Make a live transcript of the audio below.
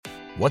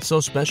What's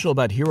so special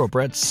about Hero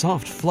Bread's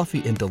soft,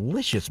 fluffy, and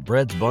delicious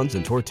breads, buns,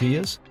 and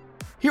tortillas?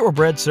 Hero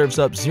Bread serves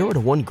up 0 to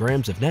 1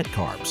 grams of net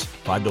carbs,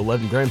 5 to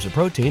 11 grams of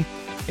protein,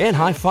 and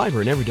high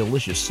fiber in every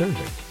delicious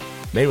serving.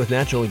 Made with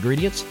natural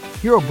ingredients,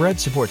 Hero Bread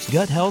supports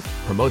gut health,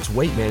 promotes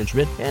weight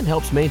management, and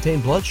helps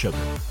maintain blood sugar.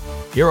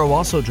 Hero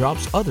also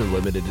drops other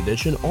limited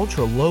edition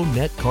ultra-low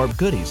net carb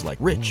goodies like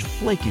rich,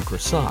 flaky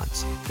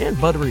croissants and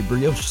buttery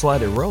brioche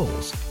slider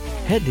rolls.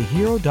 Head to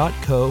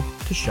hero.co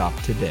to shop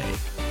today.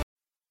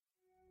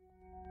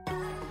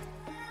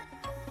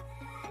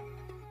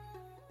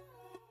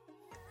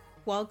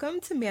 Welcome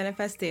to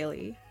Manifest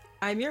Daily.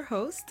 I'm your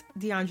host,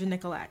 Deandra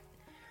Nicolette.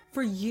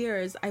 For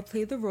years, I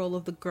played the role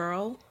of the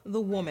girl, the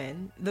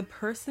woman, the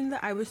person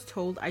that I was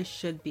told I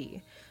should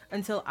be,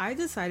 until I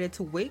decided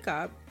to wake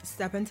up,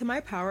 step into my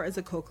power as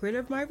a co-creator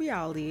of my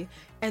reality,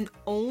 and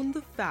own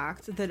the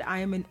fact that I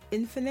am an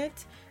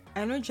infinite,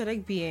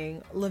 energetic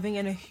being living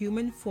in a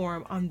human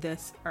form on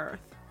this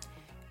earth.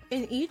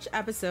 In each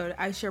episode,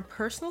 I share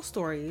personal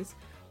stories,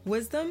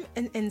 wisdom,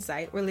 and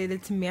insight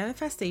related to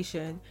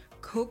manifestation,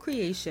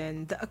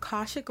 co-creation, the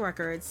Akashic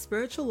Records,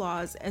 spiritual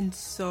laws, and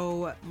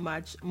so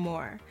much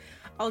more.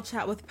 I'll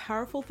chat with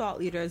powerful thought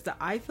leaders that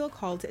I feel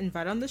called to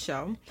invite on the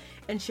show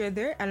and share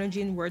their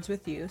energy and words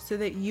with you so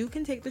that you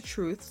can take the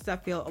truths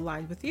that feel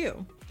aligned with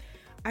you.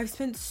 I've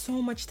spent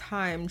so much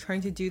time trying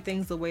to do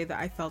things the way that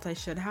I felt I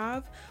should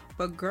have,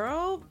 but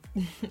girl,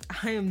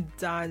 I am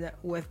done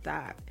with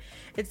that.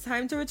 It's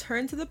time to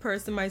return to the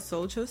person my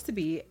soul chose to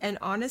be, and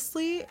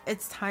honestly,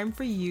 it's time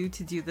for you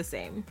to do the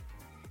same.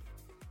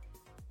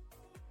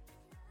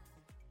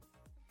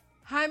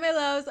 Hi, my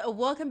loves.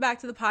 Welcome back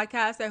to the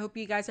podcast. I hope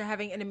you guys are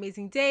having an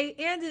amazing day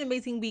and an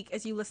amazing week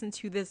as you listen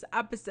to this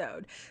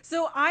episode.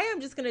 So I am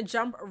just going to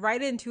jump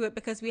right into it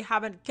because we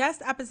have a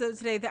guest episode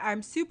today that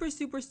I'm super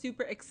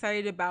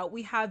excited about.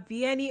 We have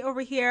Vianney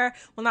over here.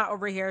 Well, not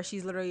over here.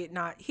 She's literally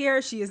not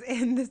here. She is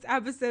in this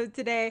episode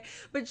today,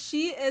 but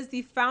she is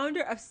the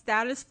founder of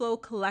Status Flow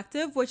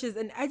Collective, which is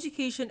an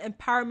education,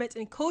 empowerment,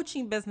 and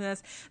coaching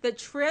business that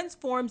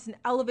transforms and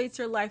elevates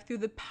your life through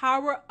the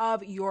power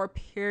of your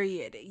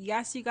period.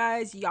 Yes, you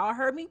guys. Y'all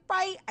heard me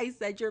right. I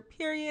said your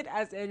period,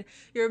 as in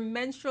your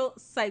menstrual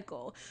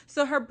cycle.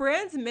 So her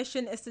brand's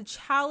mission is to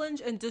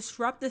challenge and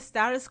disrupt the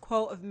status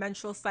quo of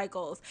menstrual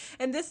cycles.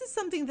 And this is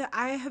something that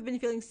I have been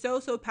feeling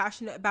so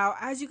passionate about.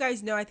 As you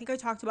guys know, I think I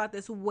talked about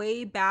this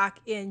way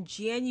back in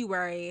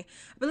January.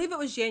 I believe it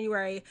was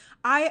January.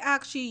 I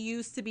actually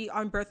used to be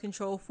on birth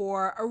control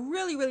for a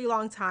really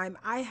long time.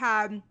 I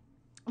had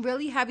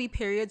really heavy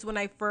periods when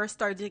I first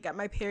started to get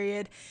my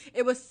period.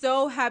 It was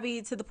so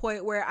heavy to the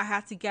point where I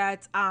had to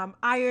get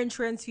iron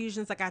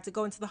transfusions. Like I had to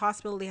go into the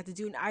hospital. They had to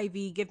do an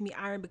IV, give me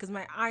iron because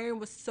my iron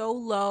was so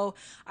low.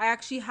 I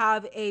actually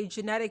have a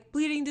genetic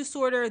bleeding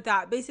disorder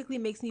that basically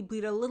makes me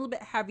bleed a little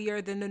bit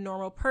heavier than the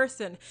normal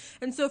person.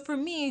 And so for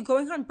me,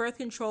 going on birth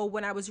control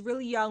when I was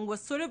really young was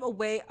sort of a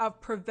way of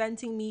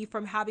preventing me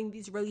from having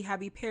these really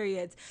heavy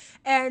periods.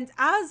 And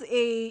as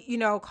a,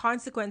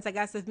 consequence, I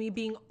guess, of me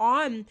being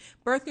on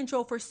birth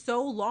control for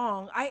so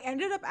long, I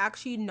ended up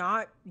actually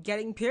not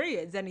getting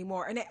periods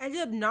anymore. And I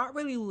ended up not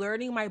really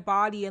learning my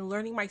body and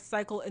learning my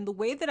cycle in the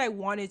way that I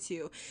wanted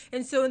to.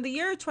 And so in the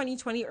year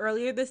 2020,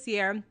 earlier this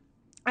year,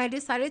 I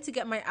decided to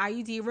get my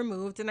IUD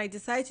removed, and I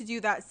decided to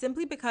do that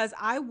simply because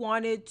I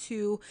wanted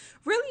to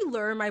really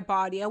learn my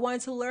body. I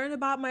wanted to learn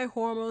about my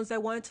hormones. I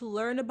wanted to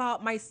learn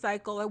about my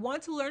cycle. I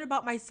wanted to learn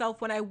about myself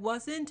when I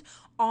wasn't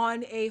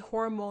on a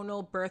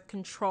hormonal birth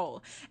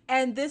control.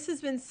 And this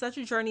has been such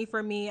a journey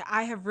for me.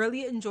 I have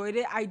really enjoyed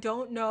it. I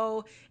don't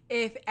know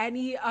if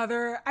any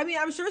other,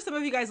 I'm sure some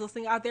of you guys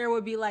listening out there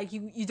would be like,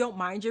 you don't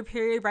mind your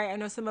period, right? I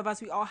know some of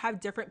us, we all have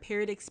different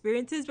period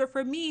experiences, but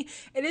for me,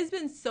 it has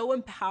been so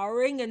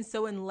empowering and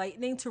so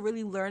enlightening to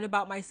really learn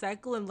about my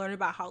cycle and learn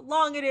about how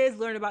long it is,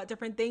 learn about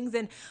different things.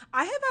 And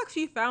I have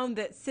actually found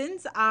that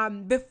since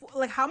before,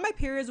 like how my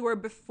periods were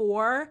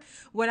before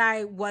when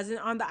I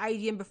wasn't on the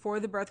IUD and before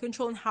the birth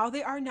control, and how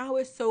they are now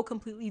is so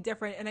completely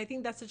different. And I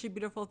think that's such a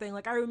beautiful thing.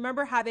 Like I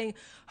remember having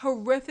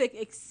horrific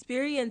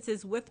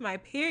experiences with my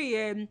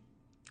period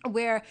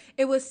where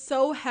it was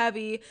so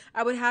heavy.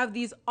 I would have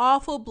these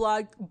awful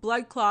blood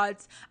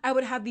clots. I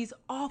would have these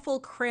awful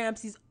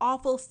cramps, these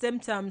awful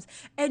symptoms.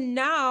 And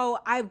now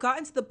I've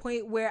gotten to the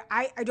point where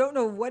I don't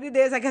know what it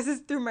is. I guess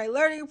it's through my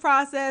learning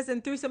process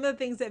and through some of the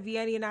things that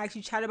Vianney and I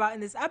actually chat about in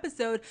this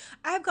episode.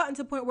 I've gotten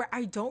to the point where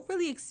I don't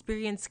really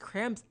experience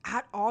cramps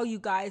at all, you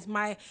guys.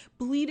 My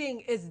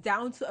bleeding is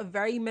down to a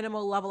very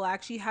minimal level. I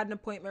actually had an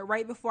appointment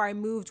right before I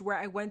moved where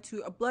I went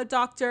to a blood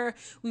doctor.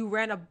 We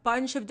ran a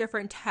bunch of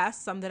different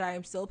tests, some that I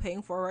am still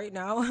paying for right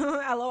now,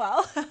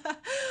 LOL.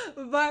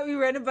 But we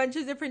ran a bunch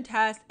of different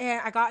tests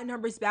and I got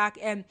numbers back,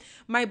 and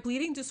my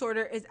bleeding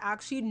disorder is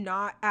actually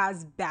not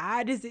as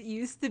bad as it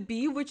used to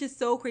be, which is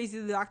so crazy.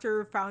 The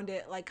doctor found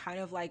it like kind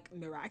of like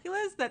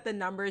miraculous that the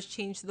numbers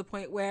changed to the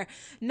point where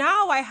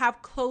now I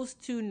have close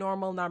to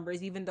normal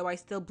numbers, even though I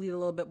still bleed a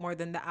little bit more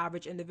than the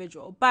average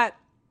individual. But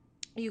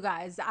you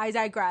guys, I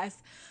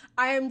digress.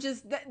 I am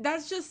just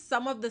that's just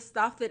some of the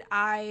stuff that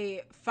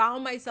I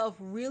found myself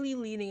really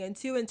leaning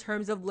into in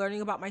terms of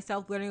learning about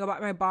myself, learning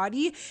about my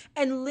body,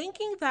 and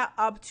linking that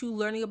up to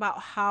learning about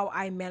how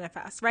I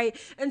manifest, right?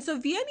 And so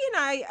Vianney and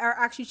I are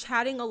actually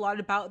chatting a lot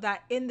about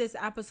that in this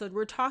episode.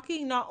 We're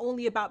talking not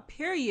only about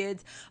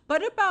periods,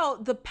 but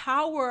about the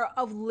power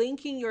of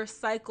linking your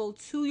cycle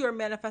to your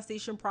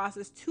manifestation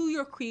process, to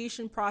your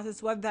creation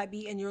process, whether that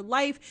be in your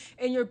life,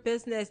 in your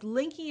business,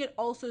 linking it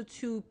also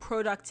to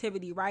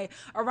productivity, right?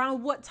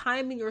 Around what time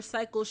in your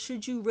cycle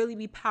should you really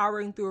be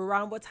powering through?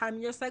 Around what time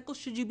in your cycle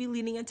should you be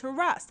leaning into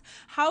rest?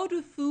 How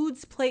do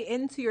foods play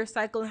into your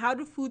cycle, and how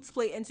do foods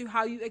play into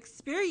how you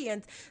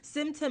experience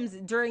symptoms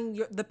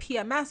during the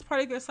PMS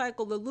part of your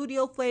cycle, the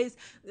luteal phase,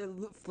 the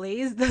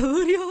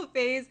luteal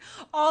phase,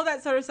 all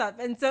that sort of stuff.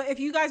 And so if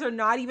you guys are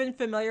not even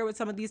familiar with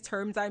some of these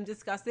terms I'm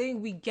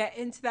discussing, we get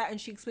into that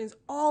and she explains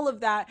all of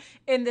that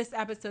in this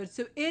episode.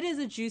 So it is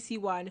a juicy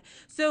one.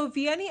 So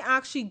Vianney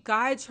actually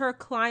guides her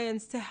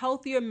clients to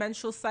healthier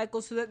menstrual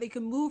cycles so that they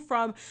can move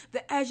from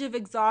the edge of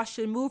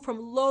exhaustion, move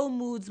from low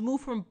moods, move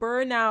from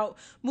burnout,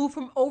 move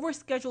from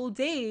overscheduled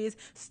days,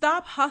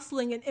 stop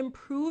hustling and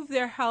improve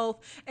their health,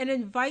 and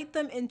invite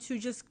them into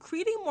just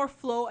creating more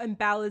flow and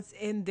balance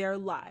in their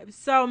lives.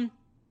 So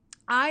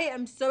I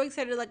am so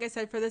excited, like I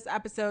said, for this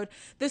episode.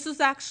 This was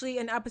actually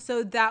an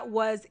episode that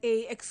was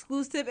a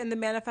exclusive in the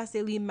Manifest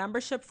Daily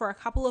membership for a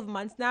couple of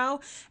months now.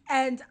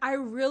 And I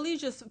really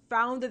just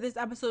found that this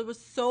episode was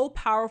so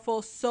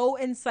powerful, so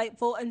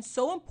insightful, and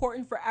so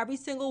important for every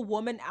single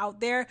woman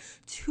out there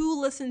to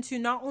listen to,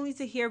 not only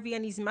to hear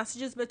Vianney's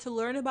messages, but to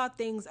learn about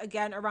things,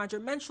 again, around your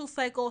menstrual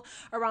cycle,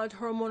 around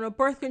hormonal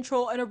birth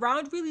control, and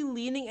around really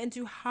leaning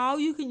into how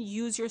you can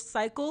use your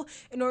cycle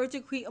in order to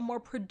create a more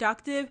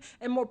productive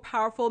and more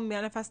powerful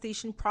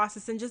manifestation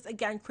process, and just,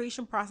 again,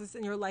 creation process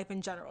in your life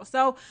in general.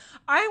 So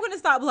I'm going to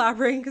stop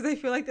blabbering because I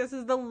feel like this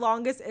is the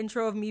longest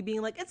intro of me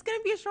being like, it's going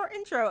to be a short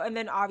intro. And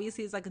then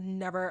obviously it's like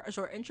never a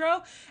short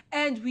intro.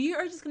 And we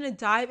are just going to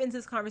dive into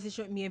this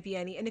conversation with me and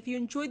Vianney. And if you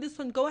enjoyed this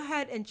one, go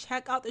ahead and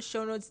check out the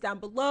show notes down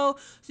below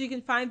so you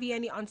can find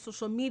Vianney on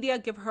social media.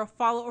 Give her a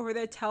follow over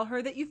there. Tell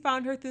her that you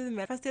found her through the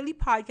Manifest Daily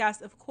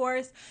podcast, of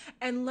course.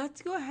 And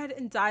let's go ahead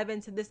and dive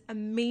into this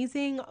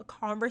amazing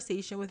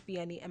conversation with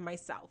Vianney and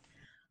myself.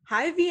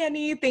 Hi,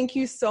 Vianney. Thank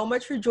you so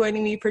much for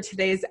joining me for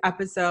today's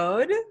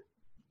episode.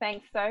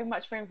 Thanks so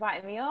much for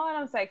inviting me on.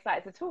 I'm so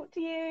excited to talk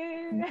to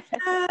you.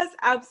 Yes,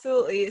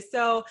 absolutely.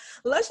 So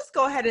let's just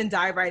go ahead and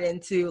dive right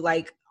into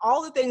like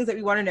all the things that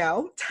we want to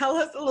know. Tell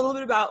us a little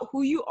bit about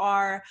who you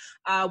are,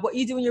 what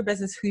you do in your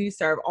business, who you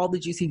serve, all the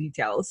juicy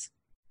details.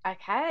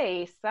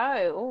 Okay,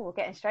 so we're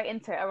getting straight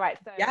into it. All right.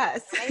 So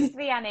yes, my name's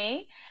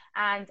Vianney,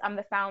 and I'm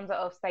the founder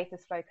of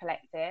Status Flow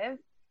Collective.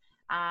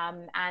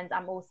 And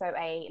I'm also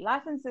a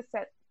licensed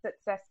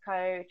success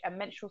coach, a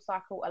menstrual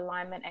cycle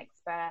alignment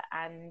expert,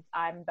 and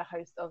I'm the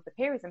host of the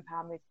Periods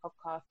Empower Moves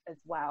podcast as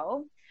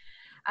well.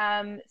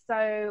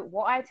 So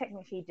what I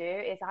technically do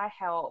is I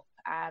help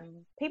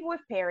people with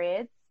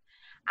periods,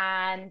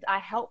 and I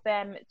help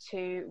them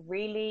to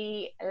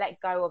really let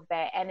go of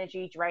their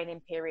energy draining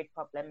period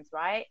problems,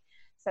 right?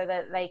 So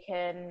that they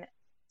can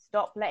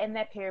stop letting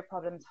their period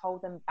problems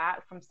hold them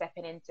back from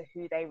stepping into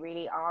who they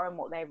really are and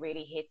what they're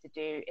really here to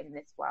do in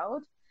this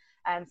world.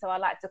 So I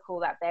like to call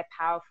that their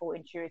powerful,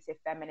 intuitive,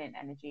 feminine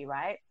energy,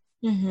 right?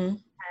 Mm-hmm.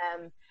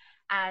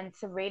 And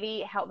to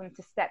really help them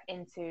to step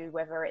into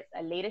whether it's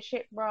a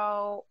leadership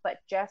role, but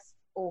just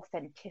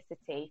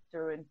authenticity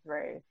through and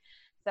through.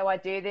 So I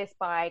do this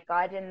by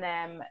guiding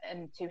them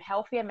into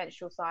healthier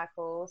menstrual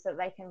cycles so that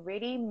they can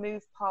really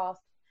move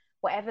past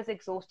whatever's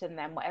exhausting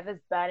them,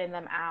 whatever's burning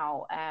them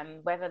out,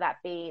 whether that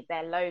be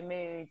their low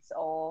moods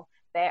or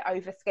their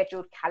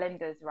overscheduled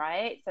calendars,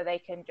 right? So they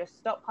can just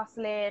stop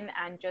hustling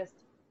and just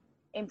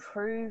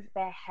improve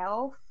their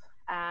health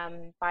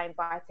by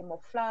inviting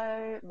more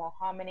flow, more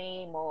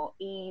harmony, more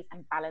ease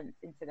and balance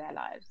into their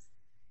lives.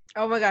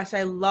 Oh my gosh,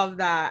 I love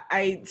that.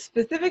 I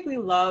specifically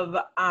love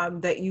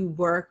that you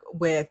work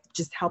with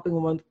just helping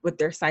women with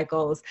their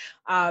cycles.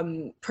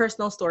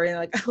 Personal story, and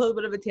like a little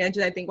bit of a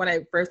tangent. I think when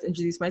I first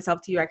introduced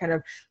myself to you, I kind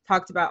of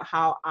talked about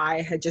how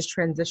I had just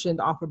transitioned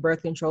off of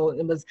birth control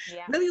and was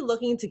really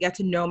looking to get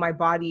to know my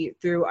body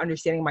through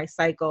understanding my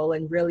cycle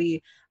and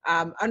really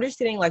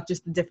understanding like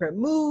just the different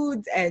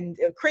moods and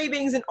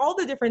cravings and all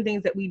the different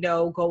things that we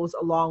know goes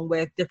along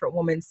with different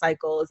women's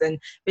cycles, and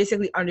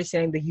basically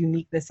understanding the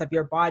uniqueness of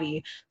your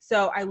body.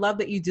 So I love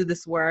that you do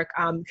this work.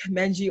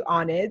 Commend you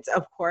on it,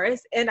 of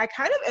course. And I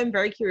kind of am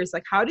very curious,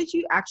 like, how did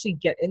you actually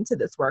get into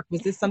this work?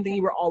 Was this something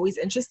you were always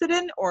interested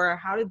in, or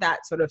how did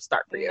that sort of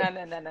start for you?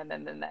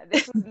 No.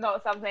 This was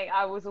not something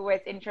I was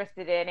always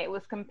interested in. It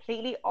was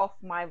completely off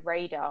my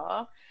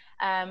radar.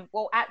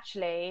 Well,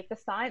 actually, the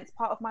science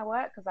part of my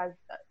work, because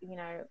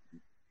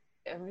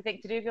everything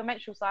to do with your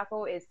menstrual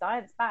cycle is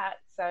science-backed.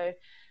 So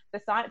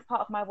the science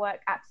part of my work,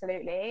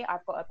 absolutely.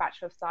 I've got a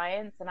Bachelor of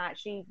Science, and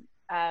actually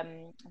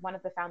one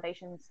of the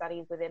foundation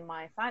studies within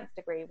my science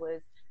degree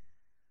was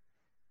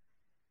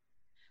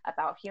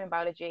about human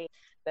biology,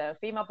 the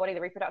female body,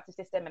 the reproductive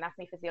system,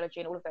 anatomy,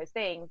 physiology, and all of those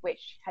things,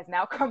 which has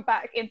now come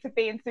back into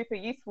being super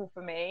useful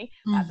for me.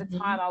 At the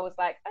time, I was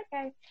like,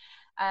 okay.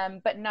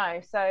 But no,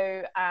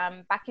 so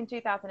back in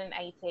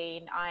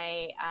 2018,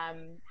 I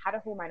had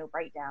a hormonal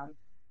breakdown.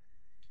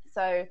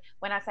 So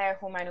when I say a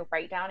hormonal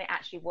breakdown, it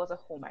actually was a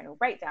hormonal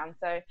breakdown.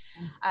 So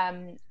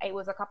it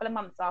was a couple of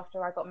months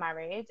after I got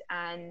married.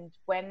 And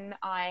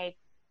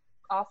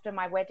after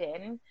my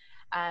wedding,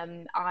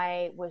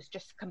 I was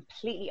just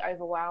completely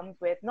overwhelmed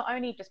with not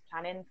only just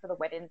planning for the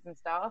weddings and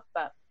stuff,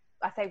 but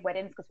I say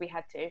weddings because we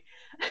had to.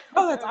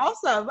 Oh, that's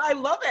awesome. I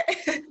love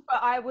it.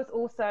 But I was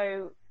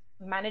also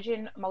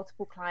managing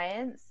multiple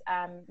clients,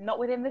 not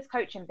within this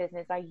coaching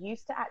business. I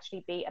used to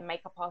actually be a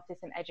makeup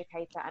artist and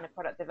educator and a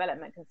product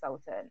development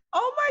consultant.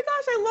 Oh my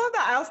gosh, I love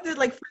that. I also did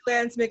like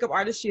freelance makeup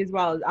artistry as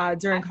well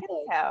during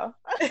college.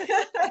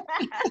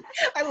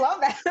 I love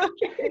that.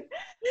 Okay.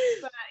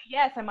 But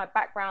yeah, so my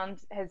background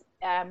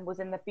was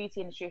in the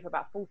beauty industry for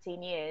about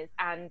 14 years,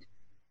 and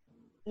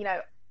you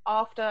know,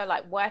 after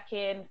like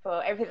working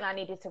for everything I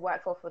needed to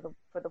work for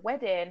the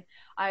wedding,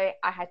 I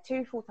had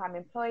 2 full-time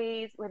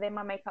employees within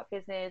my makeup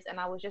business, and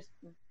I was just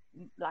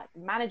like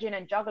managing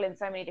and juggling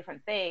so many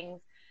different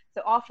things.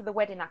 So after the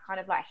wedding, I kind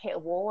of like hit a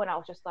wall, and I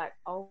was just like,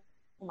 oh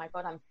my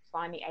God, I'm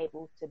finally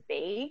able to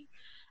be.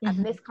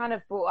 And this kind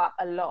of brought up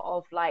a lot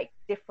of like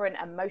different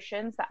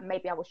emotions that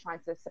maybe I was trying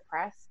to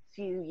suppress a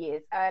few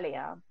years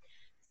earlier.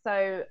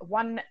 So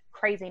one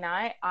crazy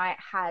night, I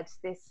had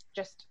this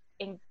just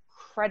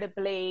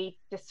incredibly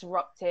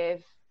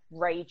disruptive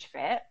rage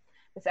fit.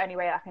 That's the only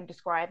way I can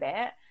describe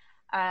it.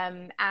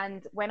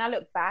 And when I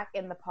look back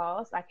in the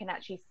past, I can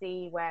actually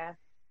see where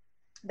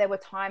there were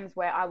times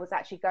where I was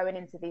actually going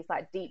into these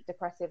like deep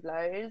depressive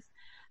lows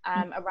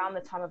around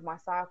the time of my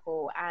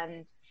cycle.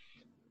 And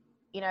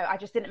you know, I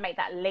just didn't make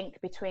that link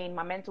between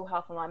my mental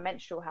health and my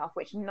menstrual health,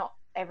 which not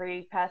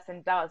every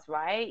person does,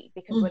 right?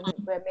 Because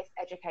we're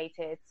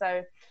miseducated.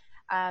 So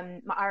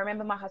I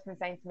remember my husband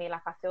saying to me,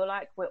 like, I feel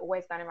like we're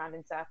always going around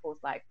in circles.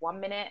 Like 1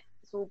 minute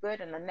it's all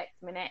good, and the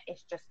next minute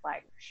it's just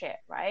like shit,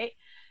 right?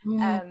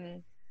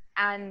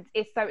 And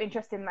it's so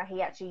interesting that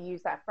he actually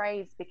used that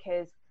phrase,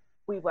 because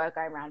we were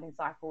going around in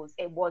cycles.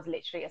 It was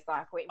literally a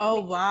cycle.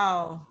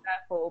 Wow.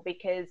 Circle,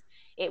 because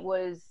it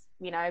was,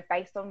 you know,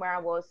 based on where I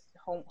was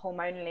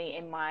hormonally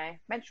in my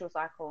menstrual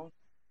cycle.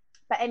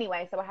 But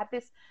anyway, so I had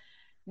this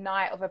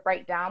night of a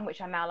breakdown,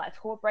 which I now like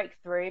to break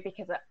through,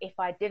 because if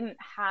I didn't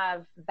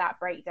have that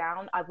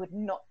breakdown, I would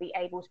not be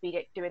able to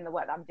be doing the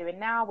work that I'm doing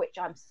now, which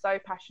I'm so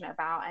passionate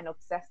about and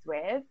obsessed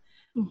with.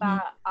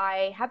 But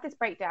I had this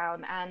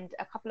breakdown, and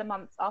a couple of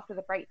months after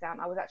the breakdown,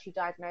 I was actually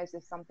diagnosed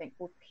with something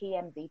called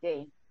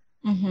PMDD.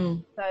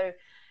 So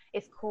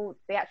it's called,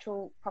 the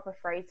actual proper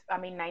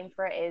name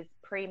for it is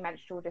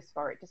premenstrual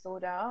dysphoric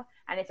disorder,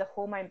 and it's a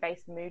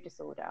hormone-based mood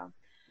disorder.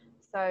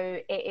 So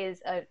it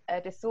is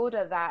a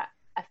disorder that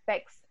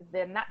affects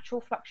the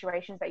natural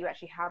fluctuations that you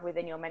actually have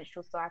within your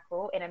menstrual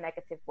cycle in a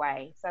negative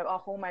way. So our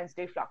hormones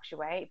do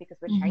fluctuate because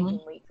we're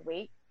changing week to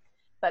week,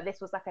 but this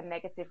was like a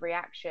negative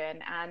reaction.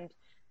 And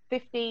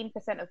 15%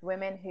 of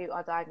women who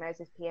are diagnosed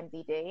with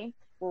PMDD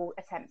will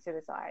attempt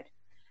suicide.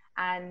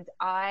 And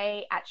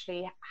I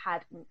actually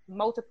had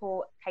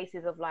multiple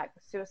cases of like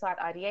suicide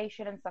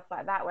ideation and stuff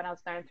like that when I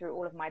was going through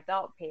all of my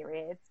dark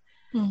periods.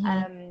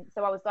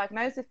 So I was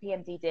diagnosed with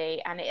PMDD,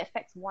 and it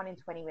affects 1 in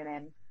 20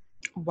 women.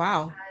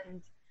 Wow.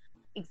 And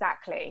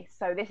exactly.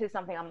 So this is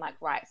something I'm like,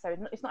 right. So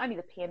it's not only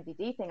the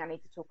PMDD thing I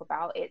need to talk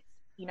about, it's,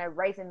 you know,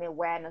 raising the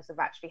awareness of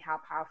actually how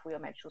powerful your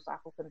menstrual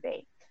cycle can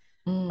be.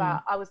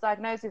 But I was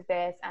diagnosed with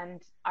this,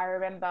 and I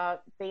remember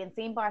being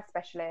seen by a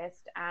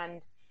specialist,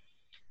 and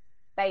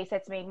they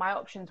said to me my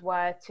options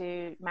were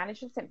to manage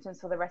the symptoms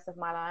for the rest of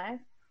my life,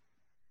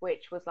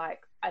 which was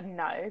like a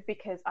no,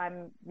 because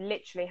I'm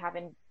literally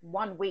having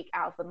 1 week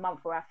out of the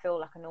month where I feel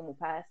like a normal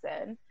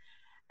person,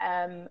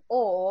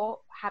 or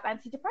have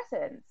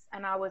antidepressants.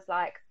 And I was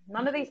like,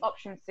 none of these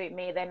options suit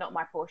me. They're not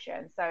my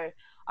portion. So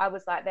I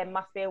was like, there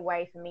must be a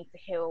way for me to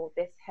heal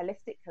this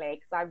holistically,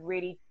 because I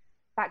really,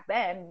 back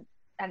then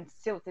and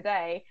still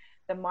today,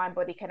 the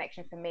mind-body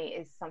connection for me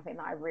is something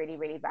that I really,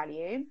 really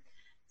value.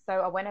 So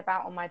I went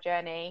about on my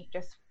journey,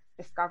 just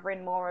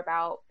discovering more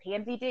about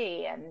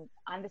PMDD and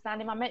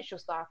understanding my menstrual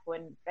cycle.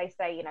 And they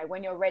say, you know,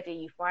 when you're ready,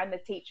 you find the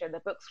teacher,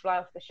 the books fly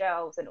off the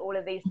shelves, and all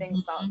of these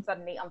things start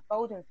suddenly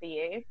unfolding for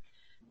you.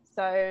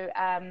 So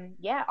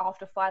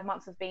after 5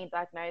 months of being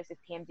diagnosed with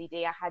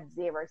PMDD, I had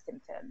 0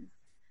 symptoms,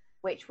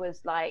 which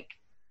was like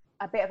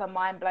a bit of a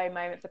mind-blown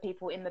moment for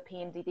people in the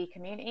PMDD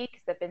community,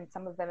 because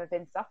some of them have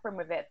been suffering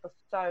with it for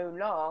so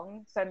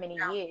long, so many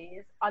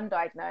years,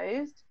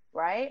 undiagnosed,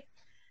 right?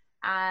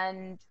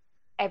 And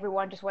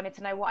everyone just wanted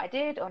to know what I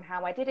did, on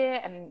how I did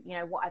it, and, you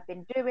know, what I've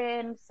been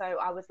doing. So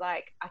I was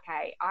like,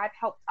 okay,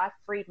 I've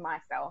freed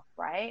myself,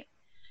 right?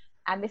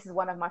 And this is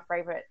one of my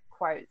favorite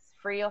quotes: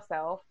 free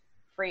yourself,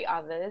 free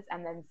others,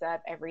 and then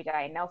serve every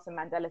day. Nelson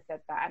Mandela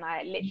said that, and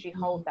I literally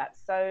hold that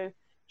so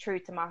true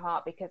to my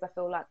heart, because I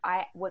feel like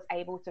I was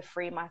able to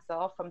free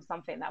myself from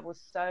something that was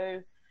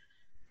so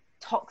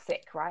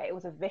toxic, right? It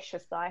was a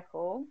vicious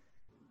cycle.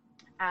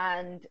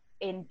 And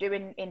in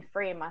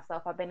freeing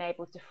myself, I've been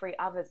able to free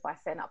others by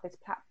setting up this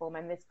platform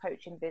and this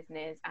coaching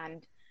business,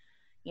 and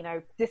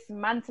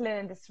dismantling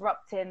and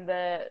disrupting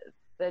the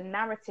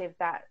narrative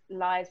that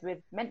lies with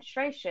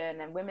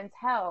menstruation and women's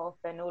health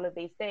and all of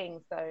these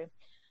things. So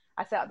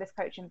I set up this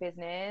coaching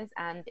business,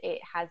 and it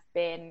has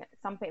been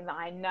something that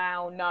I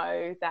now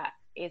know that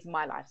is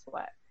my life's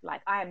work.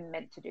 Like, I am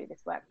meant to do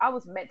this work. I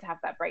was meant to have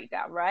that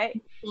breakdown,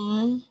 right?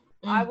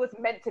 I was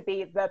meant to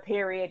be the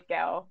period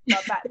girl.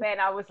 But back then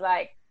I was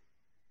like,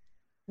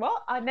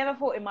 well, I never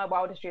thought in my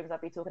wildest dreams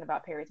I'd be talking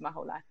about periods my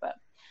whole life, but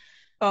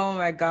oh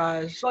my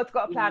gosh, God's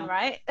got a plan,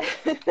 right?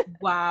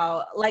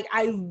 Wow. Like,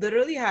 I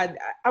literally had,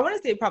 I want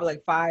to say probably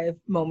like 5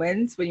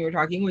 moments when you were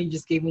talking, when you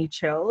just gave me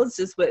chills,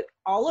 just with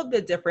all of the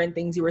different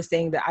things you were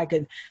saying that I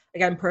could,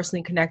 again,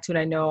 personally connect to. And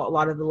I know a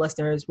lot of the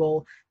listeners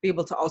will be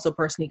able to also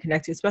personally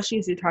connect to, especially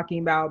as you're talking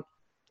about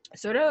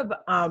sort of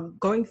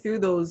going through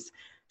those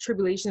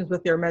tribulations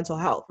with your mental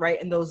health, right?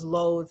 And those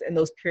lows and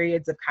those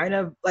periods of kind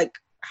of like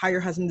how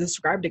your husband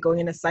described it, going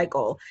in a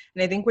cycle.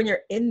 And I think when you're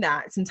in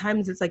that,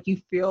 sometimes it's like you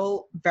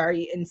feel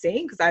very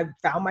insane, because I've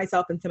found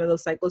myself in some of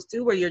those cycles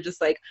too, where you're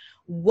just like,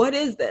 what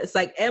is this?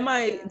 Like, am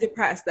I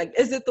depressed? Like,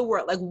 is it the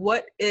world? Like,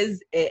 what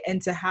is it?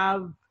 And to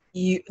have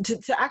you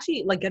to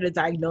actually like get a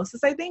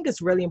diagnosis, I think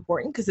is really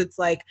important, because it's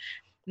like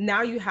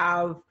now you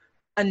have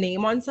a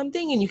name on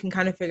something and you can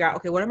kind of figure out,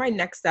 okay, what are my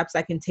next steps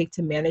I can take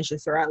to manage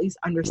this, or at least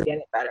understand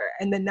it better.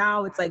 And then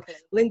now it's like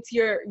linked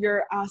to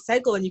your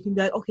cycle, and you can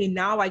be like, okay,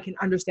 now I can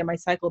understand my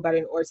cycle better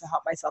in order to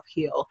help myself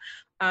heal.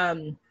 I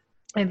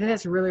think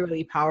that's really,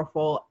 really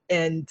powerful.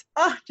 And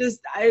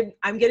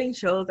I'm getting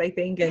chills, I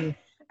think. And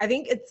I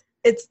think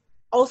it's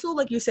also,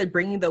 like you said,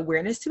 bringing the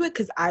awareness to it,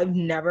 because I've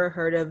never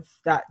heard of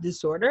that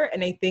disorder.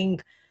 And I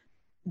think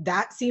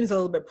that seems a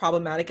little bit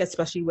problematic,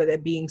 especially with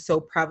it being so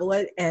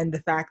prevalent, and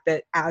the fact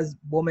that as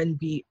women,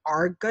 we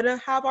are gonna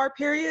have our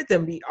periods,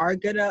 and we are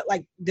gonna,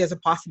 like, there's a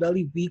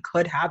possibility we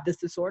could have this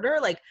disorder.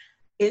 Like,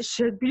 it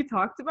should be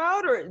talked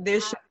about, or there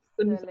should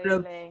be some sort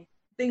of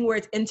thing where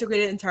it's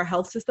integrated into our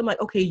health system.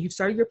 Like, okay, you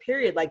started your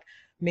period, like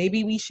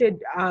maybe we should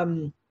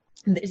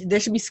there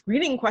should be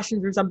screening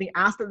questions or something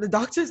asked at the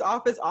doctor's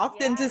office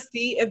often to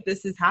see if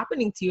this is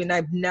happening to you. And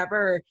I've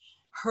never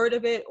heard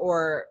of it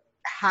or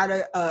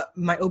had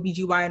my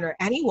OBGYN or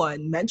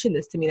anyone mention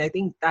this to me. And I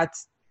think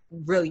that's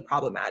really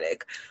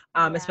problematic,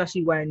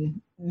 especially when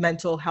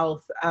mental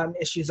health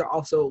issues are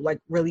also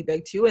like really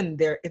big too.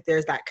 And if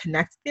there's that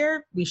connect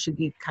there, we should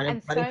be kind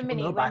of letting people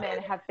know about it. So many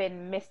women have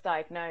been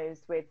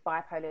misdiagnosed with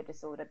bipolar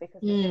disorder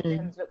because the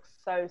symptoms look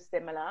so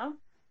similar.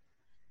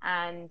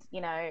 And,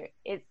 you know,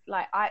 it's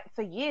like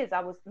for years,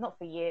 I was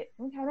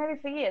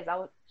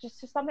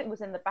just something was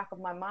in the back of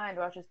my mind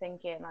where I was just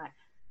thinking, like,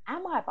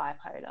 am I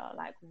bipolar?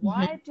 Like,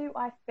 why do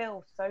I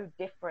feel so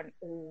different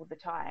all the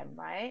time,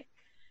 right?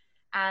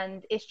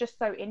 And it's just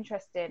so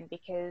interesting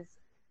because,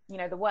 you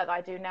know, the work that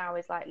I do now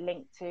is like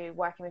linked to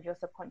working with your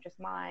subconscious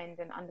mind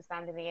and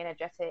understanding the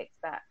energetics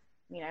that,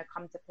 you know,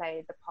 come to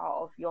play the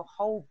part of your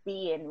whole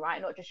being,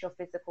 right? Not just your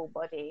physical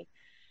body.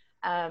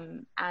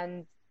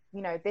 And,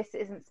 you know, this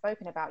isn't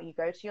spoken about. You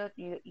go to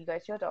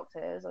your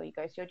doctors or you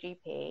go to your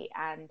GP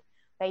and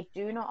they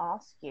do not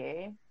ask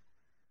you,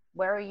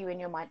 where are you in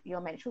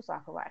your menstrual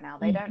cycle right now?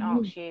 They don't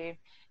ask you,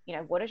 you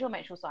know, what does your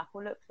menstrual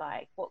cycle look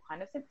like? What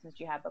kind of symptoms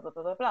do you have? Blah, blah,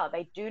 blah, blah, blah.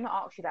 They do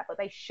not ask you that, but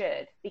they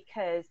should,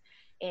 because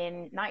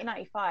in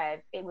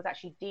 1995, it was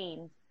actually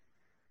deemed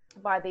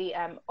by the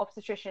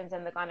obstetricians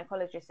and the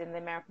gynecologists in the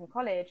American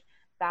College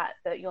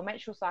that your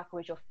menstrual cycle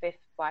is your 5th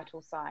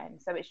vital sign.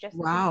 So it's just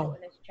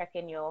important to check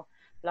in your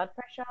blood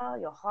pressure,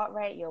 your heart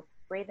rate, your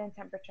breathing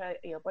temperature,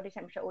 your body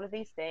temperature, all of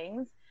these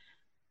things.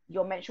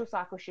 Your menstrual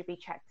cycle should be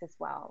checked as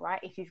well, right?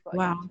 If you've got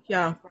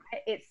right?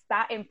 It's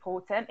that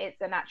important.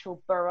 It's an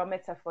actual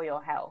barometer for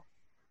your health.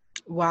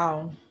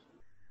 Wow.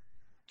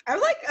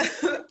 I'm like,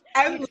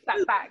 I'm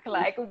sat back,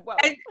 like, well.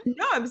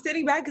 No, I'm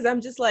sitting back because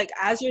I'm just like,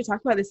 as you're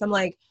talking about this, I'm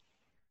like,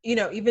 you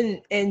know,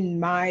 even in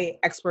my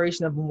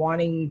exploration of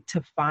wanting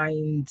to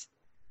find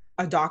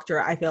a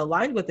doctor I feel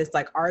aligned with this,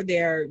 like, are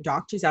there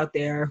doctors out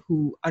there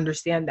who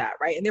understand that,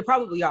 right? And there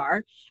probably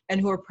are,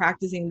 and who are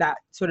practicing that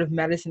sort of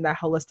medicine, that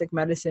holistic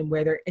medicine,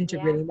 where they're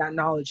integrating that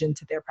knowledge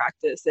into their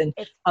practice and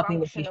helping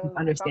the patients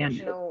understand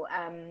functional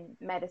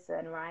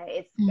medicine, right?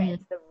 It's getting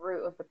to the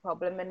root of the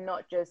problem and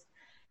not just,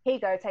 here you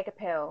go, take a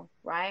pill,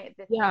 right?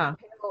 This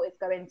pill is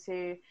going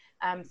to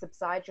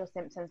subside your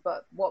symptoms,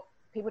 but what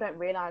people don't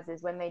realize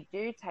is when they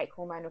do take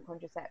hormonal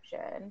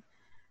contraception,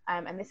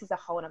 and this is a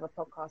whole other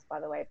podcast, by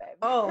the way, babe.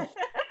 Oh,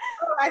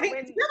 I think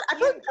I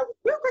feel like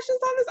there are questions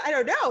on this. I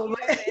don't know.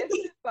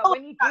 But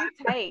when you do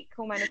take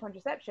hormonal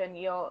contraception,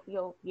 you're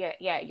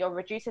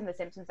reducing the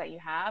symptoms that you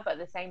have. At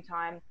the same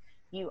time,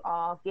 you're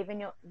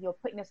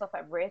putting yourself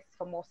at risk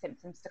for more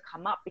symptoms to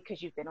come up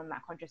because you've been on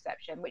that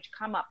contraception, which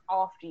come up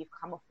after you've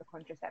come off the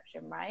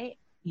contraception, right?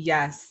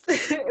 Yes,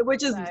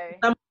 which is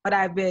what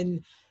I've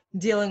been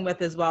dealing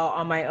with as well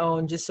on my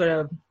own, just sort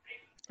of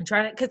I'm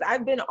trying to, because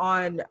I've been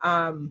on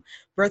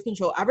birth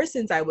control ever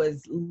since I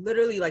was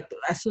literally like,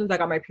 as soon as I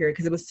got my period,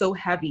 because it was so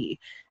heavy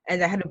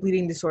and I had a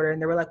bleeding disorder,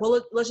 and they were like,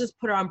 well, let's just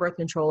put her on birth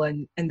control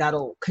and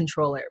that'll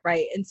control it,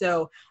 right? And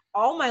so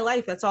all my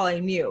life, that's all I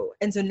knew.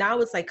 And so now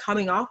it's like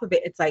coming off of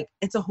it, it's like,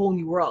 it's a whole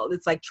new world.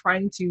 It's like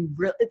trying to,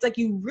 it's like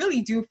you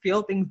really do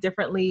feel things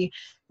differently.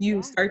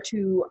 You start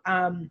to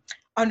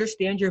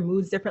understand your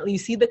moods differently. You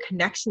see the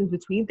connections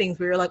between things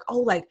where you're like,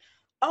 oh,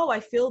 I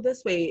feel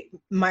this way.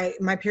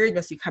 My period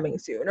must be coming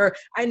soon. Or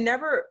I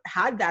never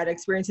had that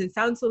experience. It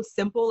sounds so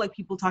simple, like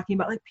people talking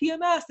about like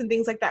PMS and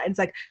things like that. And it's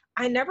like,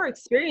 I never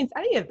experienced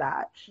any of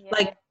that. Yeah.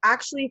 Like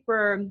actually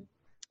for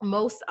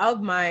most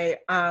of my,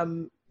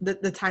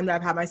 the time that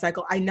I've had my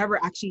cycle, I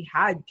never actually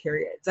had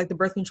periods. Like the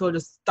birth control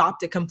just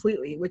stopped it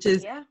completely, which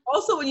is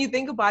also, when you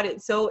think about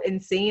it, so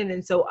insane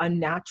and so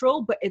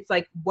unnatural, but it's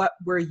like what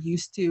we're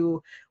used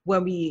to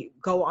when we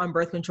go on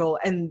birth control.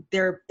 And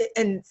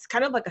it's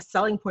kind of like a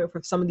selling point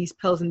for some of these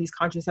pills and these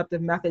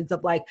contraceptive methods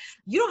of like,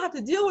 you don't have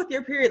to deal with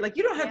your period. Like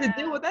you don't have to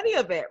deal with any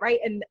of it. Right.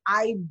 And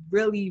I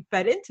really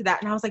fed into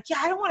that. And I was like, yeah,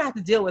 I don't want to have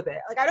to deal with it.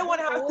 Like, I don't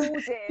want to have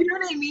to, you know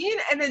what I mean?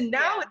 And then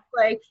now it's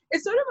like,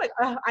 it's sort of like,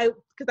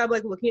 cause I'm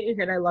like looking at your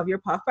hair and I love your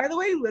puff, by the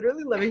way,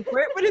 literally living for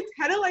it. But it's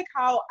kind of like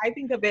how I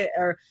think of it,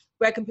 or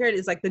what I compare it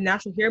is like the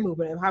natural hair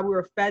movement of how we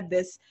were fed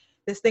this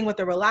thing with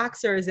the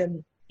relaxers,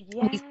 and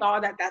we saw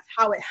that that's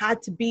how it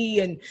had to be.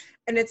 And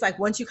it's like,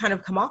 once you kind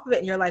of come off of it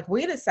and you're like,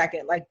 wait a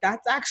second, like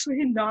that's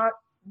actually not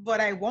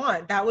what I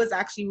want. That was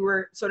actually, we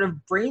were sort of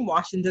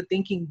brainwashed into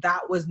thinking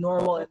that was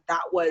normal and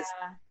that was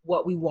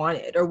what we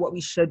wanted or what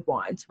we should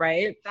want.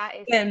 Right. That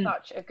is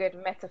such a good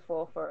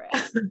metaphor for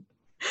it.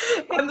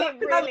 I'm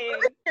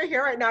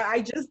here right now.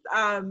 I just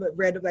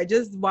randomly, I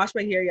just washed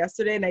my hair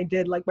yesterday and I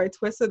did like my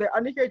twist, so they're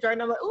under here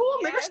drying. I'm like, oh,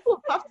 maybe I should go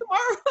puff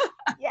tomorrow.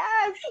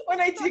 Yes, when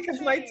I take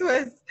off my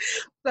twist.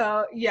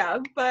 So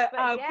but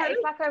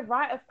it's like a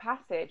rite of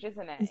passage,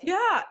 isn't it?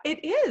 Yeah,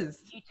 it is.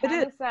 You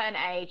turn a certain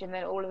age and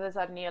then all of a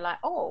sudden you're like,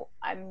 oh,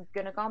 I'm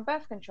gonna go on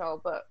birth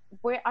control, but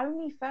we're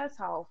only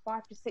fertile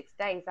 5 to 6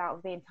 days out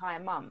of the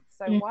entire month.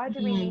 So why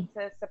do we need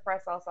to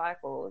suppress our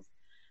cycles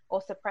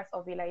or suppress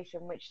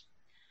ovulation, which,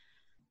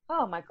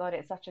 oh my God,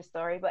 it's such a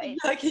story, but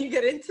can you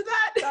get into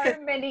that?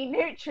 So many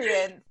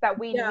nutrients that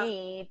we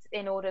need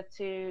in order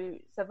to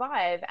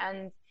survive.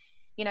 And,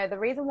 you know, the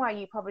reason why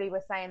you probably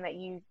were saying that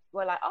you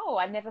were like, oh,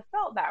 I never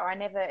felt that, or I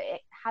never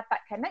had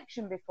that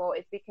connection before,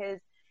 is because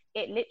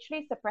it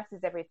literally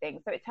suppresses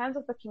everything. So it turns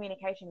off the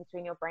communication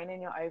between your brain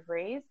and your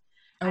ovaries.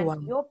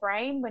 Your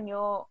brain, when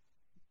you're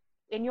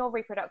in your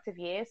reproductive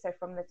years, so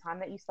from the time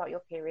that you start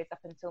your periods up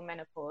until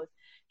menopause,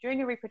 during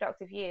your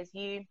reproductive years,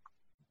 you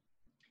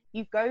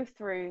go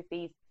through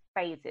these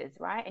phases,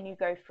 right? And you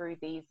go through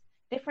these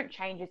different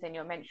changes in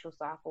your menstrual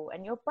cycle,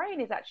 and your brain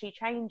is actually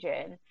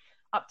changing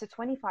up to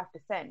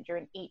 25%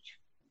 during each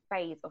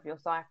phase of your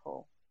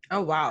cycle.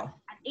 Oh, wow.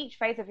 And each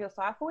phase of your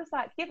cycle is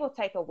like, give or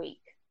take, a week.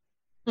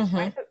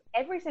 Right? So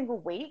every single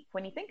week,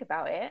 when you think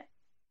about it,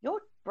 your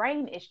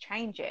brain is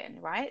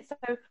changing, right?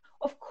 So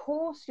of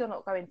course you're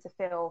not going to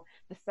feel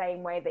the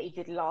same way that you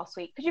did last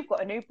week, because you've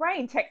got a new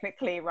brain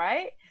technically,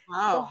 right?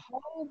 Wow. The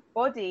whole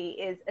body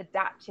is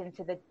adapting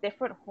to the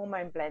different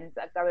hormone blends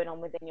that are going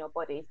on within your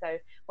body. So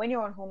when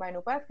you're on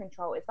hormonal birth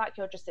control, it's like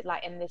you're just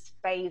like in this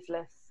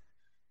phaseless,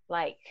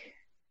 like,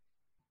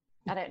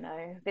 I don't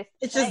know, this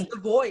it's place. Just the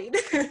void.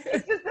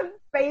 It's just a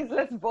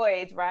phaseless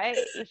void, right?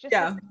 It's just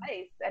a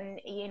place.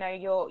 And you know,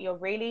 you're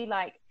really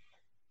like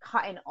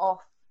cutting off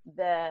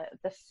the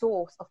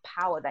source of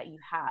power that you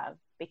have,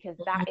 because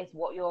that is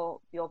what your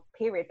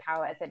period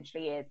power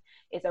essentially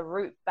is a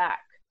route back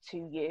to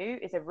you,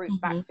 is a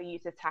route back for you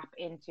to tap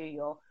into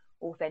your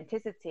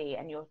authenticity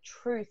and your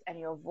truth and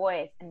your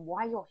voice and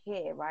why you're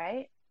here,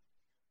 right?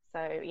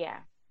 So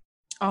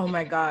Oh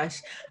my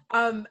gosh.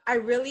 I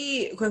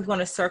really want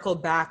to circle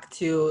back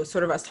to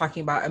sort of us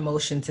talking about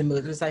emotions and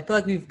moods, because I feel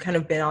like we've kind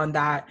of been on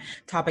that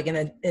topic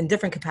in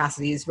different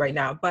capacities right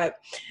now. But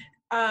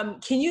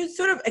can you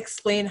sort of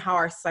explain how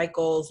our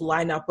cycles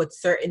line up with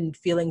certain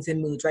feelings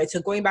and moods, right? So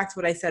going back to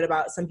what I said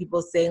about some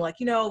people saying like,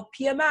 you know,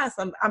 PMS,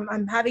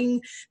 I'm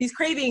having these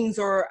cravings,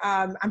 or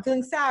I'm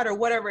feeling sad, or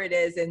whatever it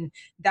is. And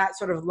that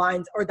sort of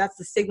lines, or that's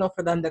the signal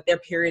for them that their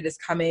period is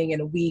coming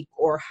in a week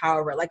or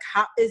however. Like,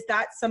 how is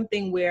that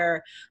something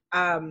where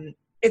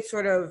it's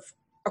sort of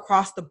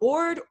across the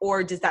board,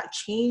 or does that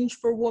change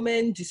for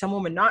women? Do some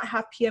women not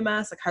have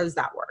PMS? Like, how does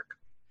that work?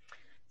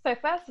 So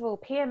first of all,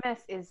 PMS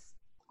is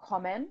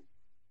common,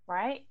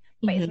 right?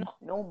 But it's not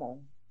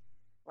normal,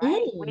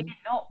 right? We're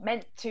not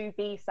meant to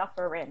be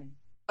suffering.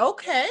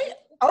 Okay.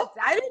 Oh,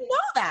 I didn't know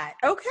that.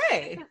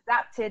 Okay. We've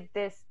adapted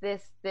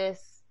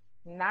this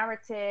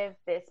narrative,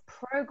 this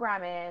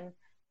programming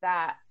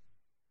that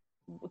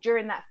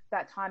during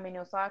that time in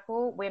your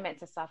cycle, we're meant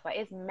to suffer.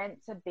 It's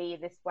meant to be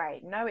this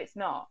way. No, it's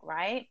not,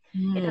 right?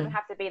 It doesn't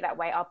have to be that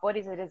way. Our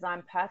bodies are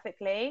designed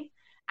perfectly,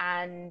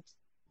 and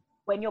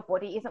when your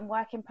body isn't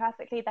working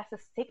perfectly, that's a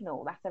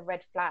signal, that's a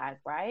red flag,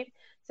 right?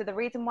 So the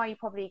reason why you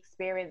probably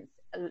experience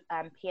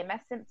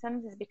PMS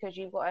symptoms is because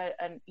you've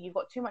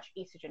got too much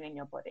estrogen in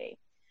your body.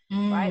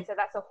 right? So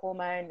that's a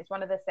hormone. It's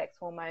one of the sex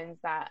hormones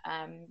that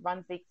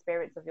runs the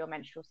experience of your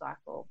menstrual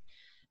cycle.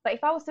 But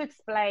if I was to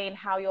explain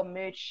how your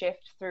mood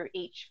shifts through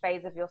each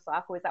phase of your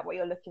cycle, is that what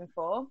you're looking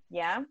for?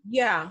 Yeah.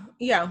 Yeah.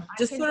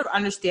 Just sort of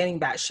understanding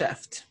that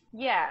shift.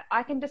 Yeah,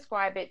 I can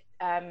describe it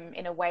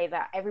in a way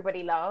that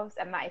everybody loves,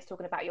 and that is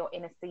talking about your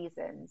inner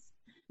seasons.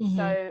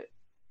 So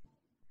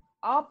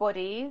our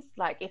bodies,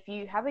 like if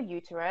you have a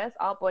uterus,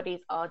 our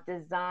bodies are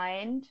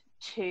designed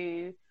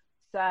to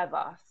serve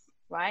us,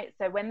 right?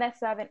 So when they're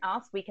serving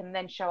us, we can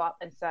then show up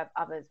and serve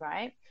others,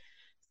 right?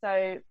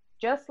 So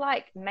just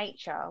like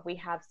nature, we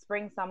have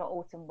spring, summer,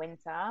 autumn,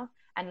 winter,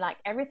 and like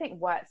everything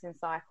works in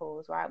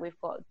cycles, right?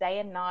 We've got day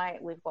and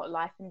night, we've got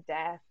life and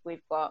death,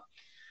 we've got,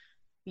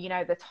 you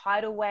know, the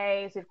tidal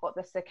waves, we've got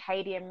the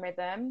circadian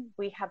rhythm,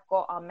 we have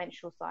got our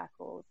menstrual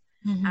cycles.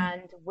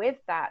 And with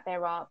that,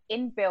 there are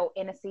inbuilt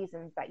inner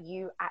seasons that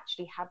you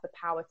actually have the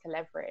power to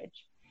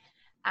leverage.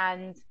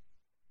 And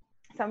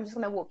so I'm just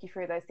going to walk you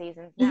through those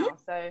seasons now.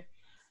 So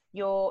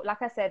your,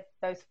 like I said,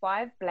 those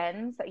 5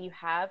 blends that you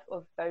have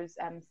of those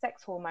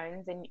sex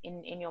hormones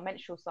in your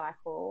menstrual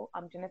cycle,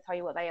 I'm going to tell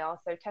you what they are.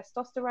 So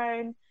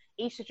testosterone,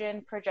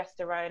 estrogen,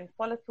 progesterone,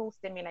 follicle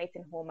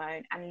stimulating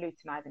hormone, and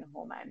luteinizing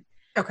hormone.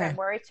 Okay. Don't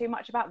worry too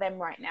much about them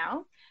right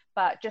now,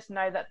 but just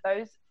know that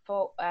those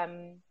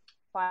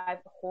 5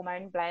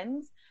 hormone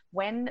blends,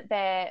 when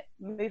they're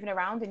moving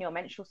around in your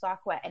menstrual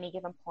cycle at any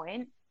given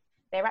point,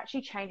 they're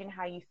actually changing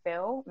how you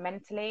feel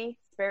mentally,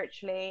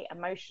 spiritually,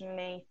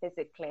 emotionally,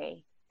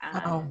 physically.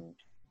 And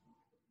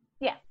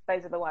yeah,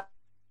 those are the ones,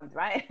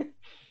 right?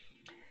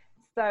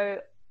 So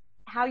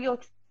how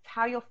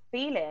you're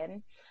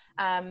feeling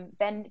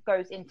then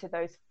goes into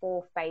those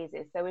 4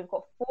 phases. So we've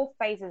got 4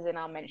 phases in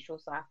our menstrual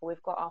cycle.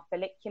 We've got our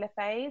follicular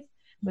phase,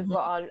 we've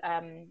got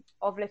our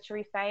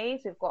ovulatory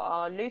phase, we've got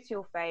our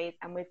luteal phase,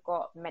 and we've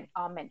got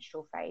our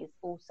menstrual phase,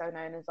 also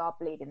known as our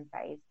bleeding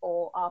phase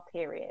or our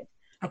period.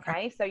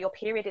 Okay, so your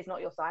period is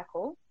not your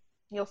cycle.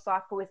 Your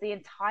cycle is the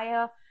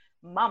entire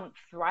month,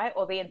 right?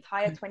 Or the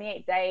entire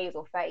 28 days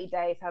or 30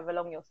 days, however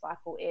long your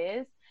cycle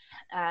is,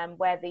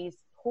 where these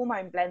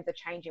hormone blends are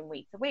changing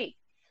week to week.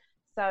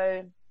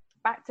 So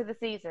back to the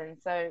season.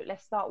 So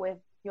let's start with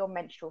your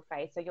menstrual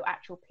phase, so your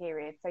actual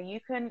period. So you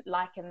can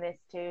liken this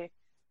to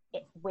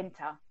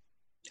winter.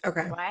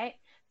 Okay. Right?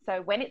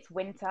 So when it's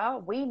winter,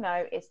 we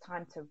know it's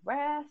time to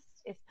rest.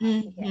 It's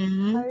time to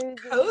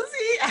get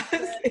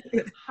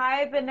cozy,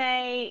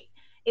 hibernate.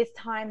 It's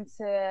time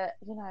to,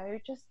 you know,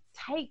 just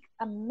take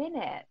a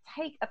minute,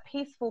 take a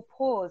peaceful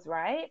pause,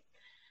 right?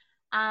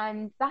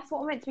 And that's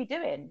what we're meant to be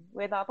doing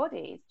with our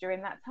bodies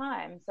during that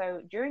time.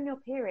 So during your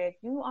period,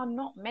 you are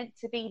not meant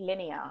to be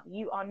linear.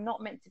 You are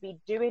not meant to be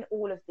doing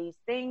all of these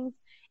things.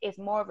 It's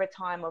more of a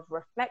time of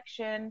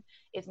reflection.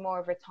 It's more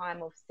of a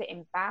time of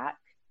sitting back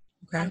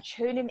and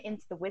tuning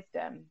into the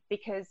wisdom.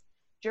 Because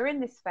during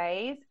this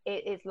phase,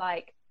 it is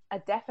like a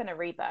death and a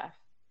rebirth.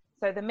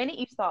 So the minute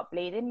you start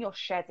bleeding, you're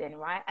shedding,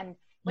 right? And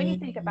when you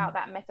think about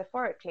that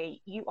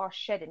metaphorically, you are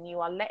shedding. You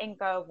are letting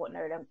go of what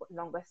no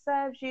longer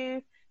serves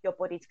you. Your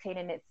body's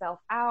cleaning itself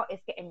out.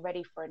 It's getting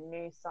ready for a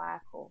new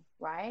cycle,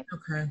 right?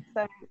 Okay.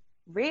 So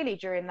really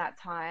during that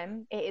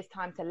time, it is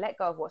time to let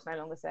go of what's no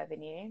longer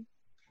serving you.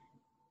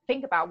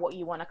 Think about what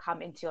you want to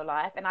come into your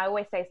life. And I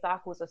always say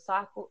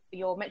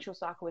your menstrual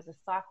cycle is a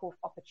cycle of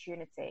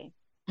opportunity,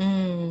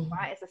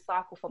 right? It's a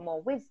cycle for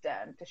more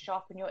wisdom, to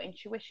sharpen your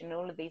intuition and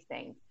all of these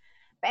things.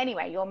 But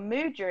anyway, your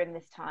mood during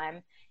this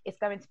time is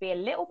going to be a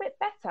little bit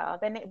better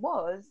than it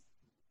was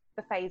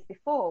the phase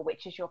before,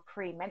 which is your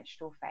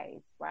premenstrual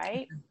phase,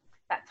 right?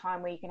 That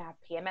time where you can have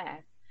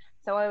PMS.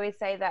 So I always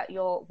say that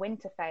your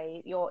winter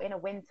phase, your inner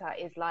winter,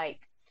 is like,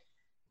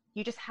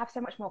 you just have so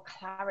much more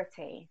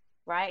clarity,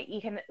 right? You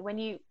can,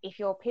 if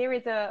your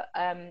periods are,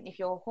 if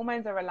your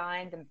hormones are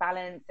aligned and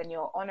balanced and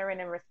you're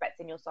honoring and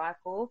respecting your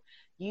cycle,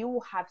 you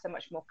will have so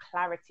much more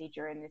clarity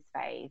during this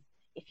phase.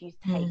 If you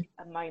take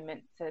a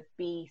moment to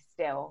be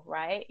still,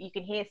 right? You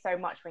can hear so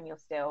much when you're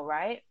still,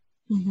 right?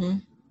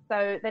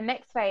 So the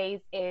next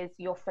phase is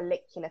your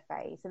follicular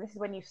phase. So this is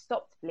when you've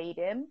stopped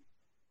bleeding.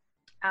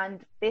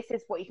 And this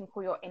is what you can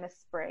call your inner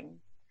spring.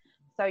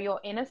 So your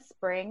inner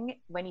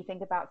spring, when you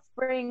think about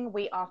spring,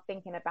 we are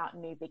thinking about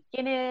new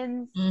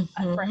beginnings,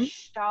 a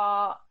fresh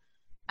start,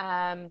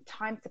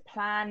 time to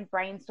plan,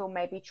 brainstorm,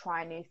 maybe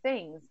try new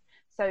things.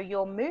 So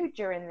your mood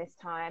during this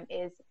time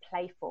is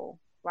playful,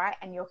 right?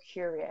 And you're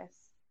curious.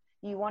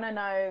 You want to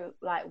know,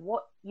 like,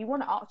 what you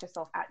want to ask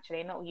yourself,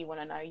 actually, not what you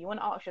want to know. You want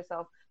to ask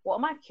yourself, what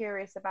am I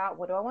curious about?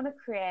 What do I want to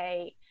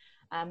create?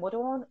 What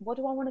do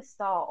I want to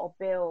start or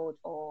build?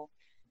 Or,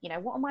 you know,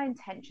 what are my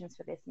intentions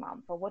for this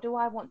month? Or what do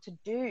I want to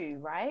do,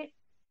 right?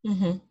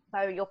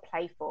 So you're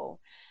playful.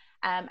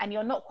 And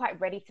you're not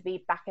quite ready to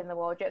be back in the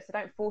world yet. So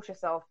don't force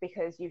yourself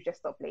because you've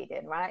just stopped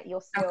bleeding, right?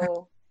 You're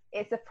still,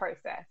 it's a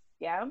process,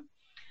 yeah?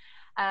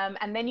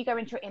 And then you go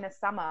into your inner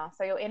summer.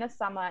 So your inner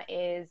summer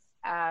is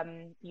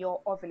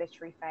your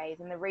ovulatory phase,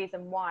 and the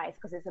reason why is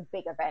because it's a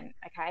big event.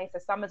 Okay, so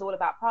summer's all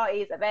about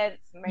parties,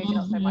 events, maybe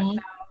not so much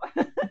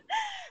now.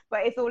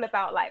 but it's all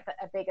about like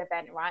a big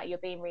event, right? You're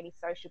being really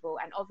sociable,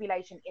 and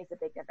ovulation is a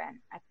big event.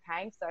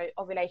 Okay, so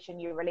ovulation,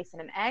 you're releasing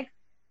an egg,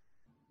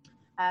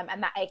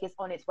 and that egg is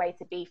on its way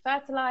to be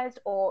fertilized,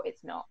 or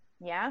it's not.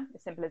 Yeah,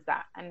 as simple as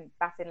that. And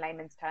that's in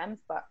layman's terms.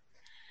 But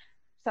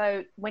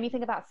so when you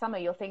think about summer,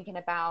 you're thinking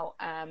about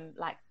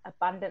like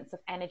abundance of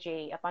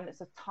energy, abundance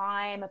of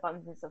time,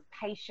 abundance of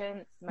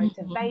patience,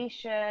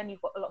 motivation.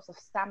 You've got lots of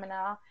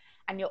stamina,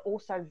 and you're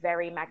also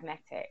very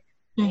magnetic.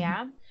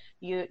 Yeah,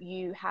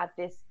 you have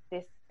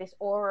this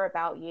aura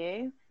about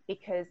you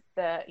because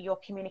your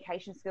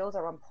communication skills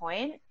are on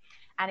point,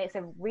 and it's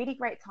a really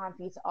great time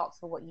for you to ask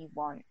for what you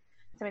want.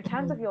 So in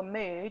terms of your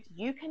mood,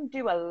 you can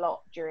do a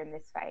lot during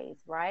this phase,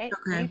 right?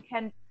 You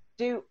can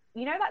do,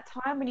 that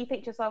time when you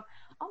think to yourself,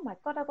 oh my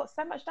God, I got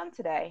so much done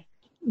today.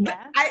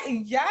 Yeah.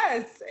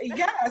 Yes.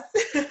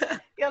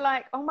 You're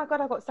like, oh my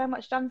God, I got so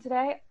much done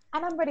today,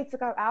 and I'm ready to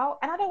go out,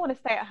 and I don't want to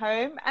stay at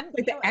home. And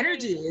like the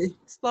energy is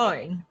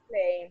flowing.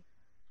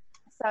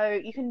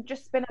 So you can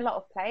just spin a lot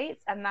of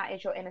plates, and that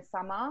is your inner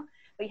summer.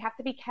 But you have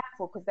to be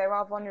careful because there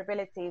are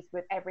vulnerabilities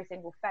with every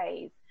single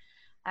phase.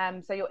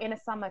 So your inner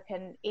summer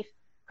can,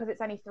 because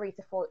it's only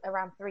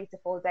around 3 to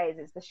 4 days,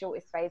 it's the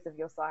shortest phase of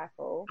your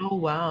cycle. Oh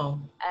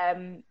wow.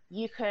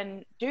 You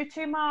can do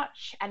too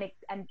much and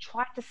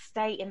try to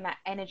stay in that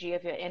energy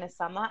of your inner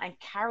summer and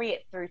carry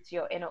it through to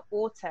your inner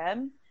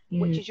autumn,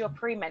 which is your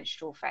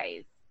premenstrual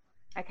phase.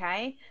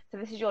 Okay, so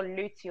this is your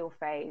luteal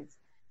phase.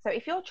 So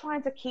if you're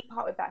trying to keep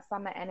up with that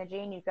summer energy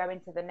and you go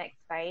into the next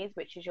phase,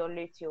 which is your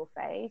luteal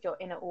phase, your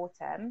inner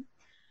autumn,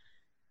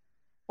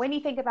 when you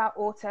think about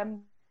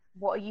autumn,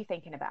 what are you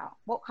thinking about?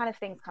 What kind of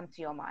things come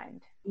to your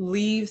mind?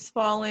 Leaves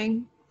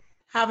falling,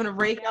 having a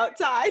rake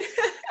outside.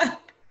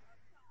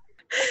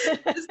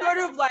 It's sort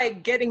of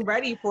like getting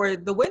ready for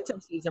the winter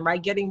season,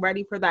 right? Getting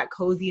ready for that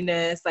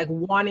coziness, like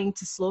wanting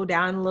to slow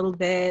down a little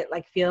bit,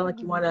 like feeling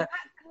like you want to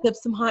sip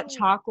some hot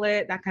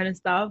chocolate, that kind of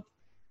stuff.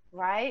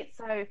 Right?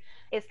 So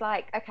it's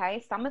like,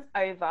 okay, summer's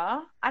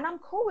over and I'm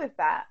cool with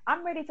that.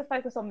 I'm ready to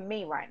focus on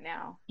me right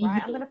now, right?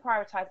 I'm going to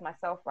prioritize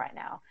myself right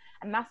now.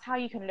 And that's how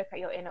you can look at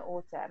your inner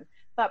autumn.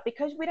 But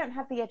because we don't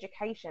have the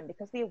education,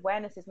 because the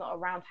awareness is not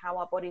around how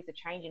our bodies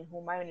are changing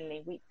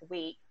hormonally week to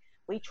week,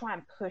 we try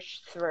and push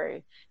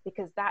through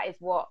because that is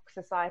what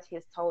society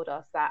has told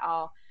us, that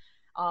our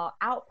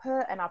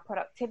output and our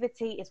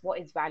productivity is what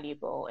is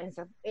valuable, and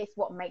so it's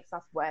what makes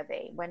us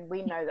worthy, when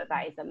we know that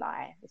that is a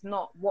lie. It's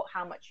not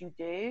how much you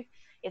do,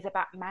 it's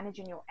about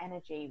managing your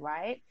energy,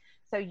 right?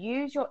 So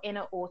use your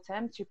inner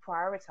autumn to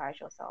prioritize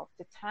yourself,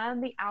 to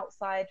turn the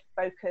outside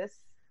focus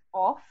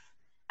off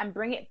and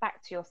bring it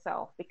back to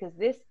yourself, because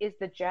this is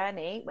the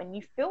journey. When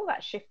you feel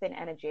that shift in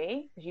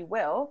energy, because you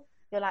will,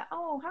 you're like,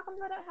 oh, how come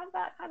I don't have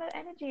that kind of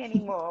energy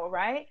anymore,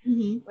 right?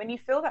 When you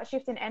feel that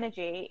shift in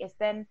energy, it's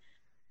then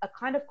a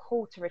kind of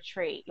call to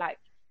retreat. Like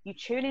you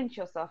tune into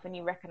yourself and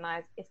you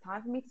recognize it's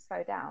time for me to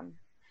slow down.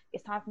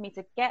 It's time for me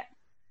to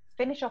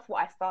finish off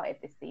what I started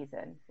this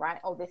season, right?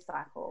 Or this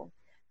cycle,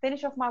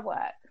 finish off my work,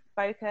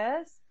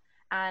 focus,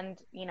 and,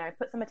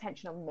 put some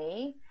attention on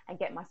me and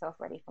get myself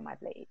ready for my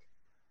bleed.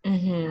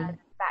 And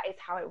that is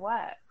how it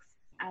works.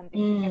 And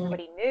if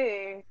everybody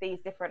knew these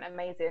different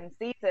amazing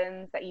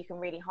seasons that you can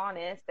really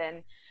harness,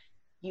 then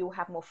you will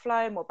have more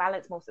flow, more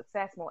balance, more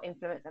success, more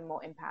influence, and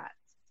more impact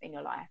in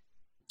your life.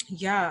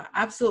 Yeah,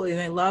 absolutely.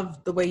 And I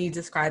love the way you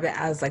describe it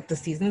as like the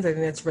seasons. I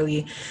think that's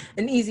really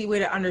an easy way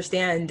to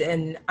understand.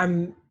 And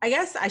I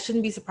guess I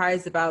shouldn't be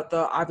surprised about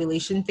the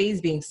ovulation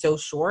phase being so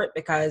short,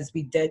 because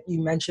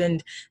you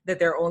mentioned that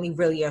there are only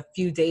really a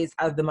few days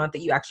out of the month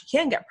that you actually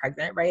can get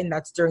pregnant, right? And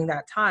that's during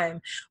that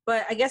time.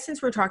 But I guess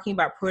since we're talking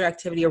about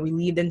productivity, or we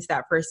lead into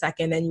that for a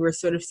second, and you were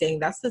sort of saying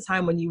that's the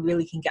time when you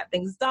really can get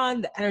things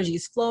done, the energy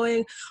is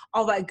flowing,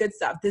 all that good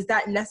stuff. Does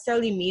that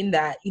necessarily mean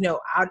that,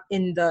 out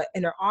in the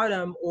inner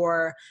autumn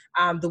or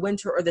the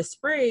winter or the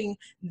spring,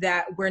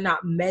 that we're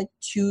not meant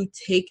to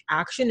take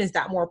action? Is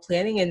that more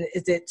planning? And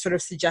is it sort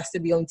of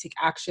suggested we only take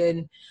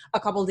action a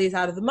couple of days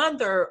out of the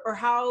month, or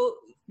how?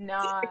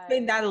 No.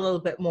 Explain that a little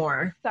bit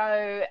more.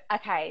 So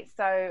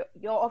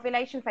your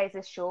ovulation phase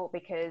is short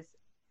because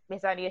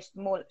there's only a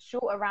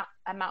short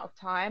amount of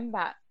time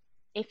that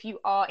if you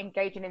are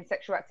engaging in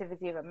sexual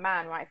activity with a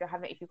man, right?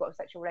 If you've got a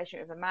sexual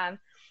relationship with a man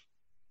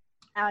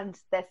and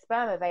there's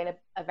sperm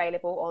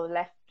available or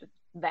left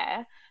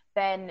there,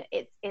 then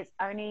it's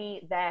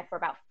only there for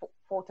about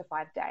 4 to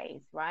 5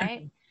 days,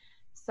 right?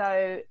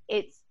 So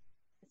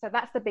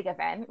that's the big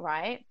event,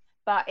 right?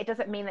 But it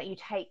doesn't mean that you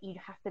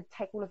have to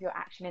take all of your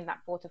action in that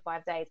 4 to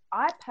 5 days.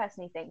 I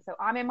personally think, so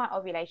I'm in my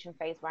ovulation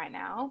phase right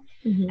now.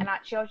 And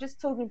actually I was just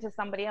talking to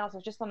somebody else. I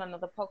was just on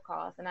another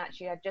podcast, and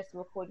actually I just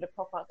recorded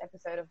a podcast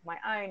episode of my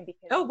own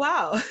because oh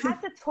wow, I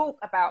had to talk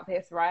about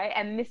this, right?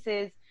 And this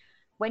is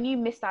when you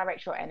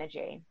misdirect your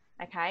energy.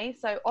 Okay,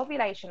 so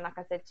ovulation, like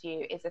I said to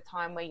you, is a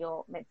time where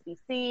you're meant to be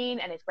seen,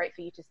 and it's great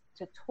for you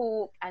to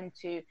talk and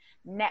to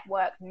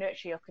network,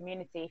 nurture your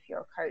community if you're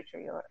a coach or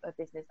you're a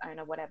business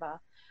owner, whatever,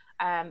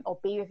 or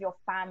be with your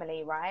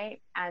family, right?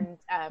 And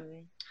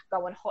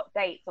go on hot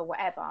dates or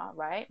whatever,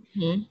 right?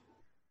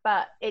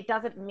 but it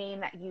doesn't mean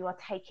that you are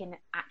taking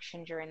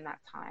action during that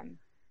time,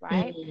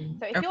 right?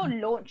 So if you're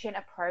launching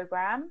a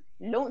program,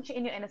 launch it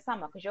in your inner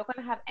summer because you're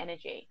going to have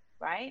energy,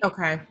 right?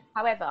 Okay.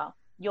 However,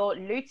 your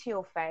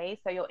luteal phase,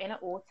 so your inner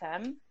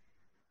autumn,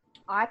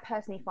 I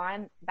personally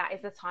find that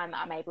is the time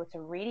that I'm able to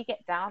really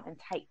get down and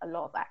take a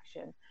lot of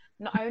action.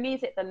 Not only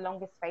is it the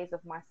longest phase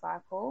of my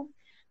cycle,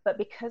 but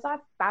because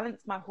I've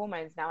balanced my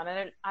hormones now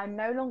and I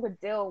no longer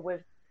deal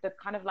with the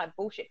kind of like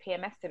bullshit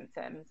PMS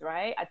symptoms,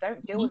 right? I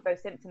don't deal with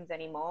those symptoms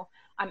anymore.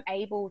 I'm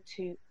able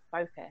to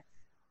focus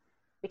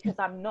because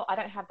I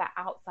don't have that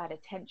outside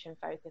attention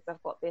focus.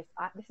 I've got this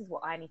is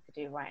what I need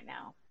to do right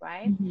now,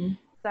 right?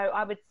 So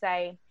I would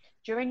say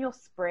during your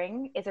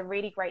spring is a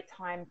really great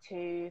time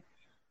to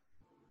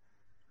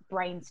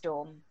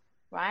brainstorm,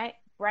 right?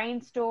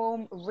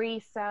 Brainstorm,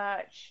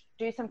 research,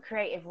 do some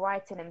creative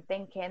writing and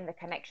thinking. The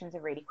connections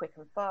are really quick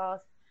and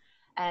fast.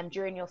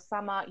 During your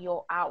summer,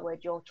 you're outward,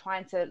 you're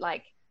trying to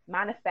like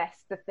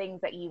manifest the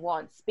things that you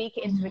want, speak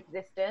it into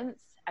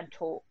existence and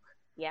talk.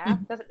 Yeah.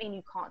 Doesn't mean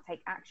you can't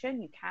take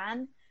action, you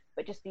can,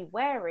 but just be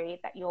wary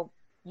that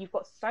you've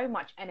got so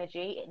much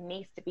energy, it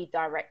needs to be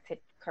directed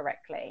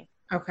correctly.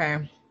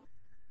 Okay.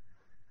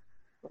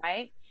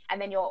 Right. And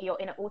then your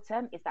inner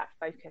autumn is that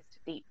focused,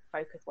 deep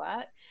focus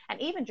work.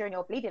 And even during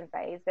your bleeding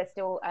phase, there's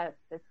still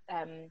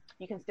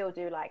you can still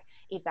do like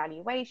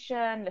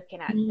evaluation,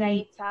 looking at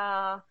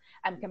data,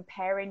 and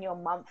comparing your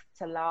month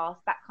to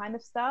last, that kind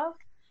of stuff.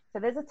 So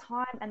there's a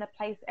time and a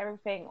place,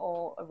 everything,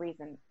 or a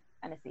reason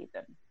and a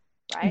season.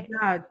 Right?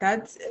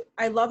 Yeah,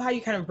 I love how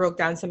you kind of broke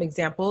down some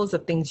examples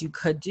of things you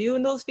could do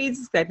in those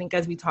phases. I think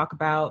as we talk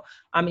about,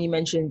 you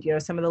mentioned,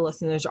 some of the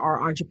listeners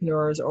are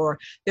entrepreneurs or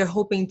they're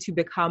hoping to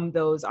become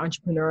those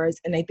entrepreneurs.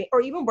 And I think,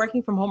 or even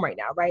working from home right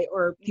now, right?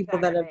 Or people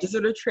that have just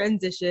sort of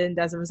transitioned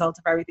as a result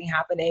of everything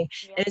happening.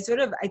 Yeah. And it's sort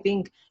of, I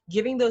think,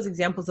 giving those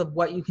examples of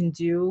what you can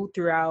do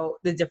throughout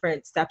the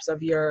different steps of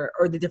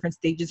the different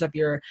stages of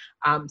your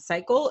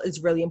cycle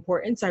is really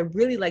important. So I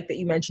really like that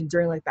you mentioned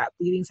during like that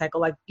bleeding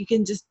cycle, like you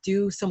can just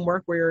do some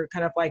work where you're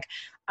kind of like,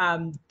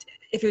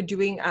 if you're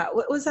doing,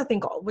 what was that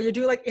thing called? When you're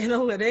doing like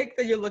analytics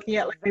and you're looking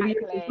at like maybe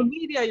your social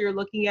media, you're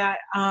looking at,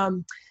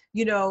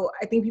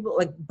 I think people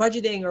like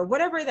budgeting or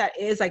whatever that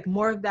is, like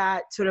more of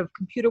that sort of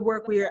computer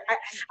work where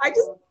like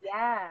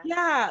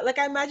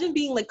I imagine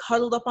being like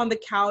cuddled up on the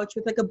couch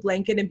with like a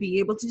blanket and being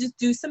able to just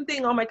do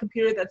something on my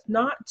computer that's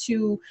not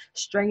too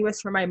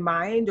strenuous for my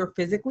mind or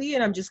physically.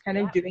 And I'm just kind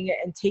of doing it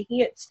and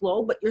taking it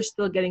slow, but you're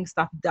still getting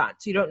stuff done.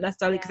 So you don't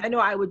necessarily, because I know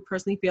I would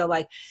personally feel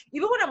like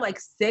even when I'm like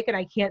sick and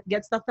I can't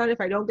get stuff done,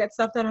 if I don't get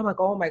stuff done, I'm like,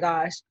 oh my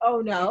gosh,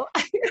 oh no.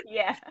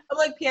 Yeah. I'm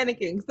like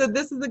panicking. So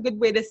this is a good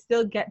way to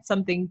still get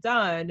something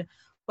done,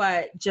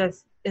 but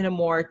just in a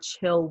more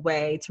chill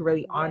way to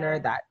really honor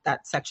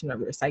that section of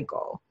your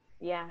cycle.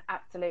 Yeah,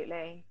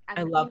 absolutely. And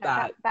I love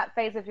that. That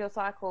phase of your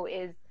cycle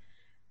is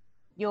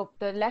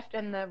the left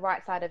and the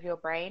right side of your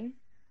brain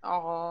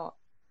are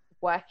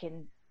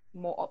working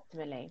more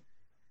optimally.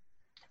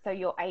 So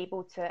you're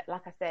able to,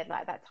 like I said,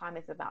 like that time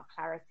is about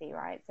clarity,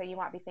 right? So you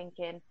might be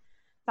thinking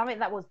something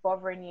that was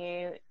bothering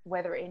you,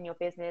 whether in your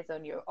business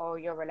or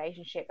your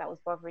relationship that was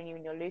bothering you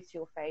in your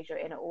luteal phase, your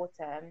inner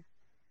autumn.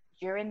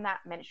 During that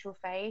menstrual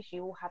phase,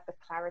 you will have the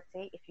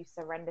clarity if you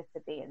surrender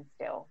to being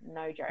still.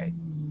 No joke,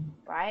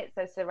 right?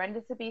 So surrender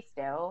to be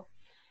still,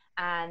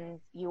 and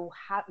you'll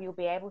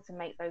be able to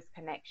make those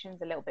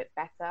connections a little bit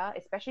better,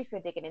 especially if you're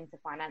digging into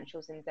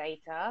financials and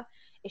data.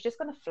 It's just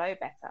going to flow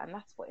better, and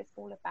that's what it's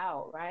all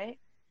about, right?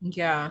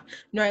 Yeah,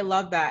 no, I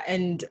love that.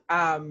 And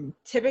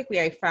typically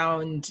I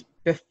found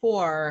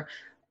before,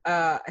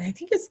 and I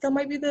think it still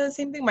might be the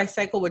same thing, my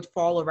cycle would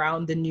fall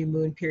around the new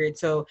moon period.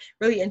 So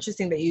really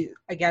interesting that you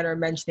again are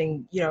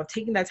mentioning,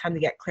 taking that time to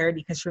get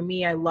clarity, because for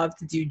me, I love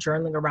to do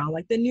journaling around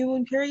like the new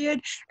moon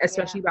period,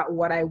 especially about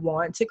what I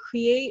want to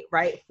create,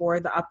 right, for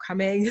the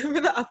upcoming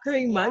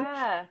month.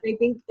 I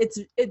think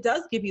it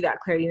does give you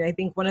that clarity. And I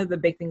think one of the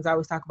big things I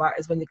always talk about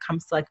is when it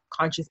comes to like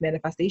conscious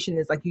manifestation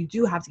is like, you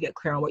do have to get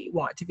clear on what you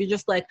want. If you're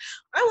just like,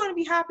 I want to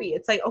be happy,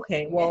 it's like,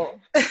 okay, well,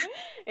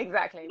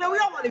 exactly. We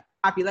all want to be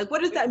happy. Like,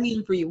 what does that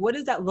mean for you? What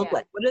does that look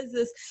like? What does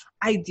this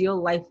ideal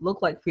life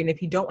look like for you? And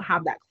if you don't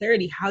have that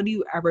clarity, how do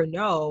you ever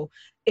know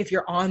if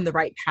you're on the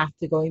right path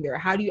to going there?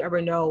 How do you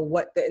ever know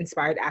what the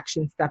inspired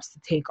action steps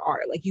to take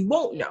are? Like, you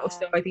won't know.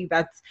 So I think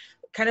that's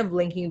kind of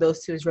linking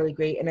those two is really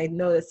great. And I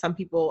know that some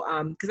people,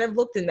 because I've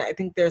looked in that, I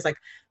think there's like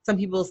some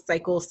people's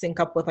cycles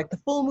sync up with like the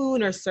full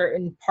moon or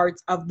certain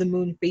parts of the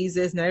moon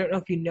phases. And I don't know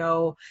if you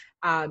know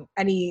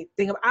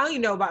anything. I only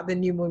know about the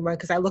new moon one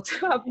because I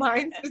looked up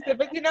mine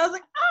specifically and I was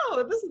like,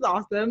 oh, this is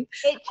awesome.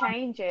 It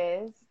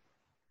changes.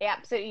 It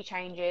absolutely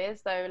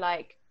changes. So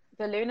like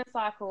the lunar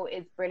cycle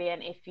is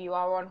brilliant if you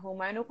are on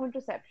hormonal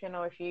contraception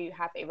or if you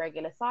have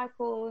irregular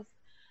cycles.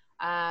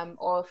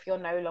 Or if you're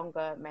no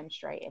longer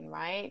menstruating,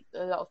 right?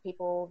 A lot of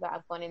people that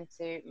have gone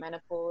into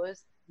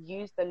menopause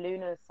use the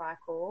lunar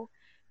cycle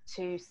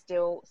to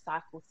still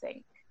cycle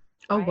sync.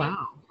 Oh, right?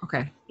 wow.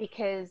 Okay.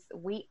 Because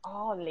we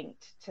are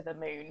linked to the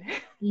moon.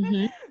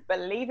 Mm-hmm.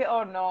 Believe it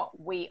or not,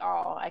 we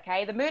are.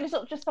 Okay, the moon is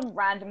not just some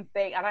random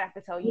thing. I don't have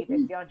to tell you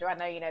this, DeAndre. I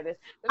know you know this.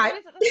 The I moon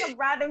is not just some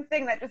random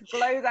thing that just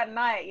glows at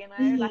night. You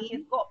know, like Mhm.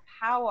 it's got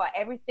power.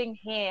 Everything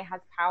here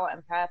has power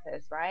and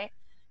purpose, right?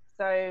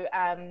 So,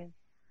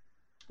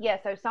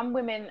 yeah. So some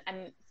women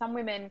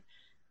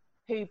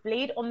who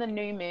bleed on the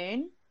new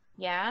moon.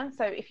 Yeah.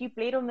 So if you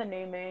bleed on the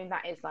new moon,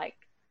 that is like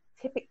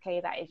typically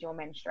that is your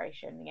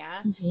menstruation.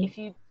 Yeah. Mhm. If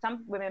you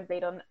some women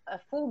bleed on a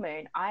full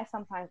moon, I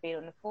sometimes bleed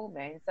on a full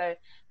moon. So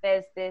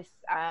there's this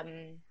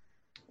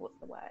what's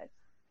the word?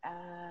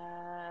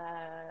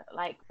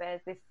 Like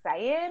there's this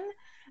saying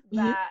Mhm.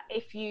 that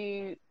if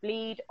you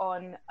bleed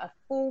on a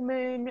full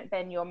moon,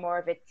 then you're more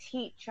of a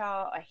teacher,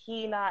 a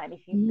healer, and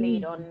if you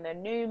bleed Mhm. on the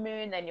new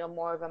moon, then you're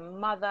more of a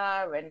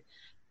mother, and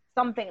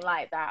something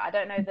like that. I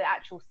don't know the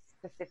actual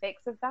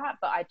specifics of that,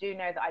 but I do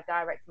know that I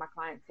direct my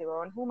clients who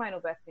are on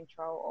hormonal birth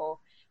control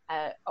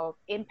or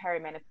in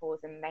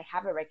perimenopause and they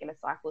have irregular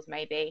cycles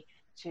maybe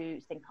to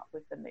sync up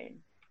with the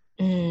moon.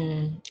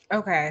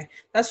 Okay,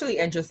 that's really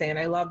interesting. And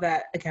I love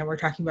that, again, we're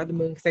talking about the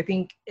moon because I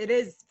think it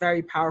is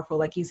very powerful,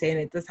 like you say, and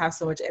it does have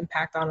so much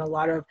impact on a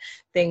lot of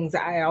things.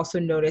 I also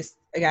noticed,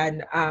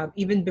 again,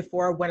 even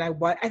before when I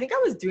think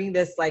I was doing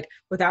this like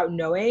without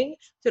knowing,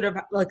 sort of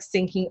like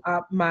syncing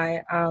up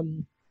my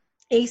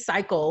a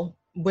cycle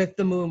with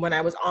the moon when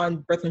I was on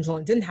birth control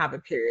and didn't have a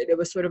period. It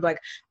was sort of like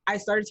I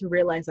started to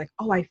realize like,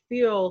 oh, I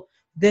feel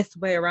this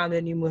way around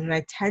the new moon and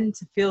I tend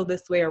to feel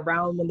this way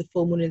around when the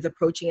full moon is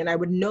approaching. And I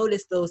would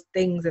notice those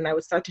things and I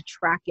would start to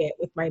track it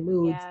with my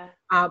moods.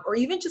 Yeah. Or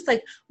even just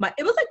like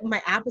it was like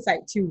my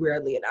appetite too,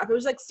 weirdly enough. It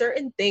was like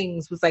certain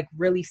things was like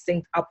really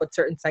synced up with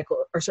certain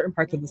cycle or certain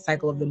parts of the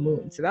cycle of the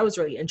moon. So that was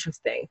really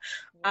interesting.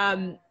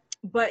 Yeah.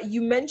 But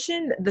you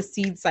mentioned the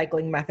seed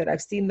cycling method.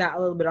 I've seen that a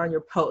little bit on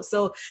your post.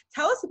 So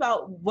tell us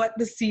about what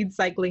the seed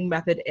cycling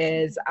method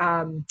is.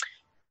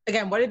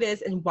 Again, what it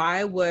is and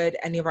why would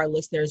any of our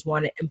listeners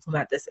want to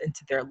implement this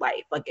into their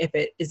life? Like if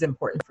it is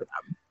important for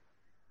them.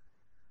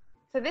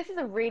 So this is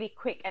a really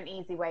quick and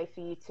easy way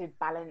for you to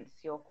balance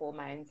your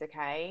hormones,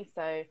 okay?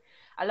 So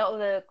a lot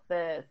of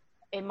the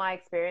in my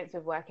experience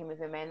with working with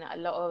women, a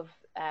lot of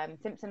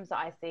symptoms that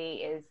I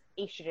see is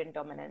estrogen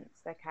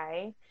dominance,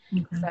 okay?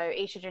 Okay. So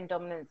estrogen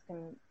dominance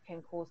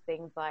can cause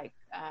things like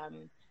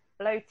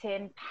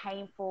bloating,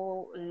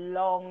 painful,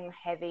 long,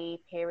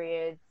 heavy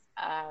periods,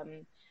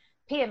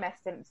 PMS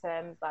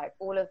symptoms, like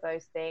all of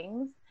those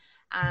things.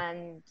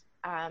 And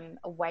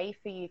a way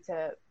for you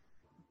to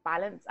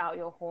balance out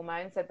your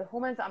hormones. So the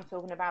hormones that I'm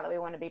talking about that we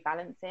want to be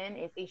balancing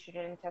is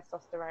estrogen,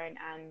 testosterone,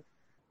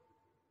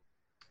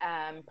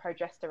 and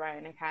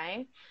progesterone.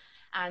 Okay.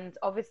 And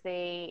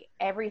obviously,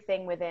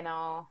 everything within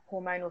our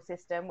hormonal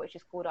system, which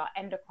is called our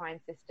endocrine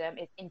system,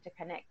 is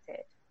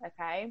interconnected.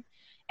 Okay.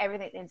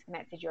 Everything's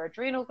interconnected. Your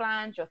adrenal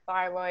glands, your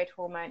thyroid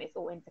hormone, it's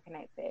all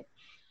interconnected.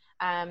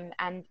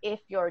 And if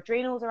your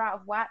adrenals are out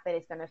of whack, then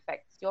it's going to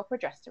affect your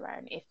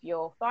progesterone. If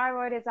your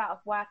thyroid is out of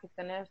whack, it's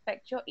going to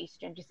affect your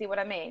estrogen. Do you see what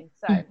I mean?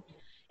 So,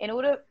 in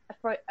order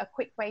for a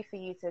quick way for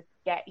you to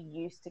get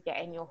used to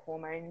getting your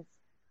hormones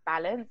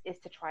balanced is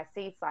to try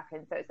seed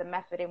cycling. So, it's a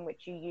method in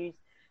which you use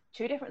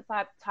two different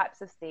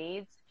types of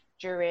seeds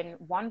during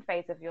one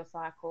phase of your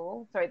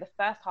cycle, the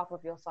first half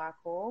of your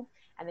cycle,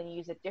 and then you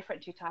use a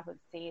different two types of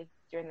seeds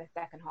during the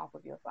second half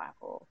of your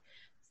cycle.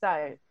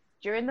 So,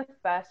 during the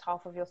first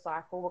half of your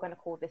cycle, we're going to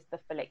call this the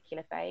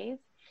follicular phase.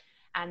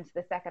 And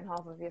the second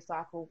half of your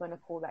cycle, we're going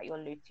to call that your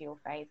luteal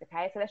phase.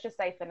 Okay. So let's just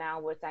say for now,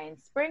 we're saying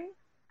spring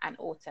and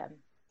autumn.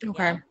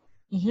 Okay.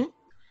 Yeah? Mm-hmm.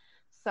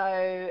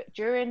 So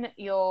during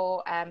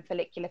your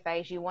follicular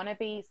phase, you want to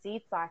be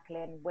seed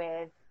cycling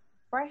with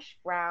fresh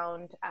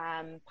ground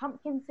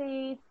pumpkin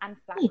seeds and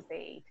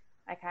flaxseed.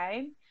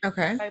 Okay.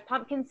 Okay. So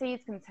pumpkin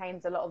seeds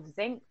contains a lot of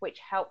zinc, which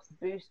helps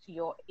boost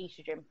your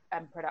estrogen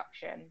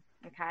production.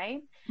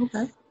 Okay.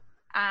 Okay.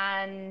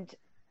 And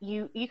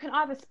you can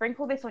either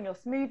sprinkle this on your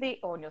smoothie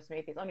or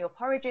on your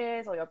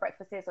porridges or your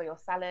breakfasts or your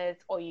salads,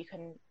 or you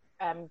can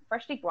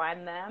freshly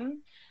grind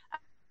them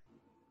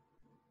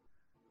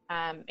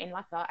in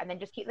like that, and then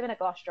just keep them in a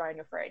glass jar in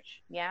your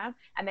fridge. Yeah.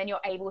 And then you're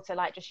able to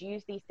like just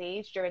use these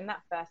seeds during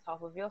that first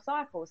half of your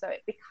cycle, so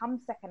it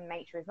becomes second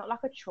nature. It's not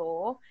like a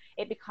chore,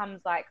 it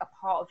becomes like a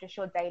part of just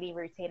your daily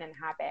routine and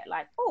habit.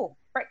 Like, oh,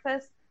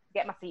 breakfast,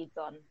 get my seeds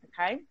on.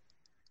 Okay.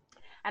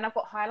 And I've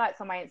got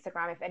highlights on my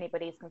Instagram if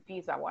anybody's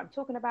confused about what I'm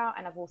talking about.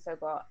 And I've also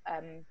got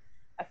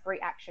a free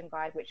action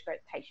guide which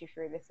takes you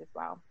through this as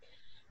well.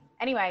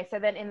 Anyway, so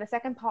then in the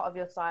second part of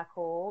your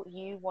cycle,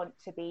 you want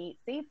to be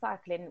seed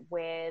cycling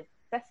with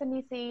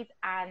sesame seeds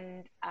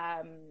and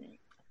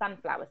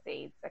sunflower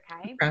seeds.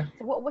 Okay.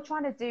 So what we're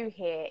trying to do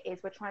here is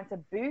we're trying to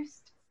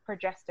boost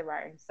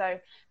progesterone. So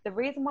the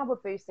reason why we're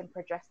boosting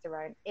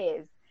progesterone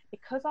is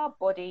because our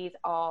bodies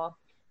are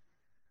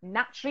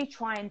naturally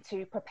trying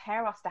to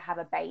prepare us to have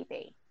a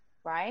baby,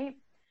 right?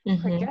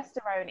 Mm-hmm.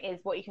 Progesterone is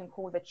what you can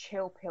call the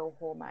chill pill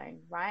hormone,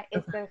 right?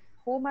 It's the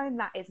hormone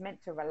that is meant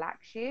to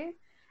relax you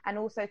and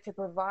also to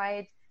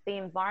provide the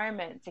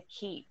environment to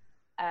keep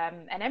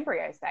an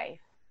embryo safe,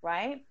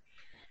 right?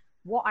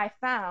 What I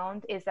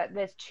found is that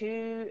there's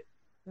too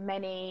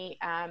many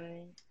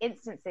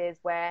instances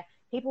where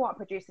people aren't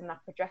producing enough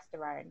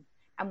progesterone.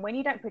 And when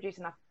you don't produce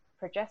enough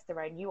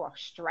progesterone, you are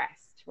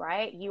stressed,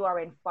 right? You are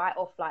in fight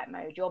or flight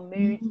mode. Your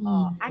moods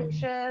are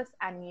anxious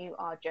and you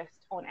are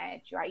just on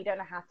edge, right? You don't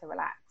know how to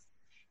relax.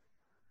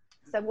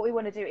 So what we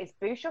want to do is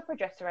boost your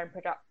progesterone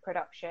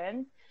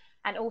production,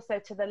 and also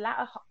to the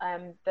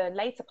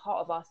later part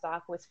of our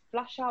cycle is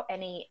flush out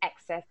any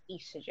excess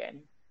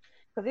estrogen.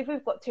 Because if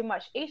we've got too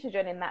much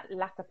estrogen in that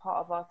latter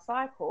part of our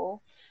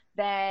cycle,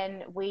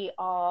 then we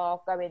are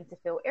going to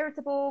feel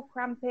irritable,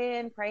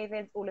 cramping,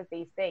 cravings, all of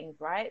these things,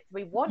 right? So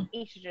we want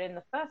estrogen in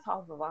the first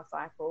half of our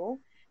cycle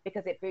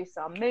because it boosts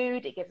our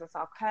mood, it gives us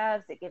our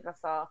curves, it gives us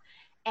our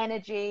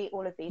energy,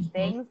 all of these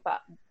things.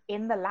 But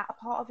in the latter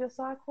part of your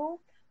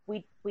cycle,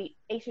 we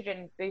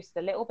estrogen boosts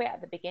a little bit at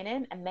the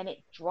beginning, and then it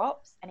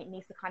drops, and it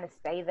needs to kind of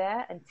stay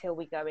there until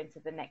we go into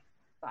the next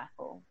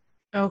cycle.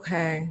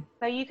 Okay.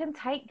 So you can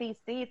take these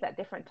seeds at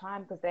different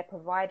times because they're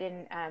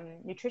providing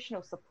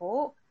nutritional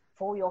support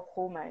for your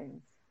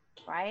hormones,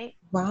 right?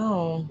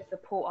 Wow. To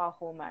support our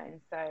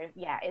hormones. So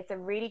yeah, it's a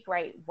really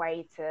great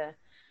way to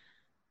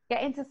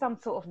get into some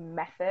sort of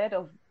method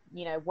of,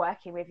 you know,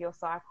 working with your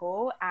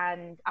cycle.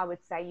 And I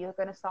would say you're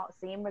going to start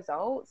seeing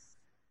results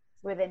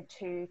within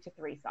 2 to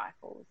 3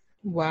 cycles.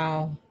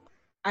 Wow.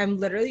 I'm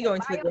literally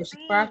going to the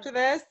grocery store after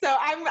this. So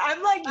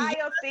I'm like, buy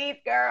your seeds,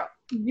 girl.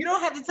 You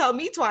don't have to tell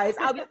me twice.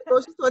 I'll be at the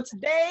grocery store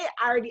today.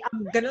 I'm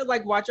gonna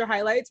like watch your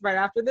highlights right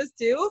after this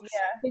too.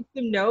 Yeah. Take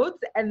some notes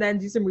and then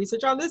do some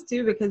research on this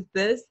too, because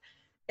this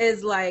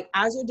is like,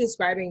 as you're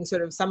describing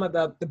sort of some of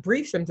the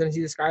brief symptoms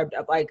you described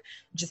of like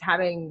just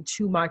having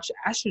too much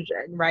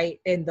estrogen, right,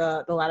 in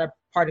the latter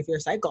part of your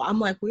cycle. I'm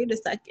like, wait a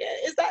second,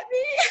 is that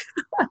me?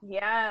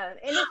 Yeah.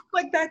 And it's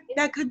like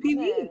that could be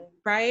me,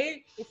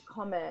 right? It's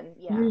common.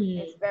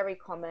 Yeah. It's very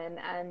common.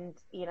 And,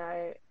 you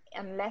know,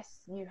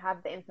 unless you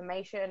have the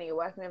information or you're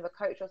working with a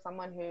coach or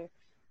someone who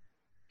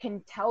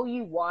can tell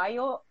you why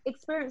you're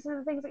experiencing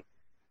the things that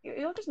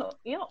you're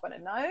not going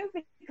to know,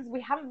 because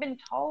we haven't been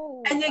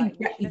told. And then,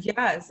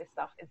 yes, this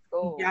stuff in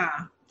school.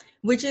 Yeah.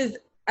 Which is,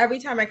 every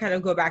time I kind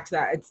of go back to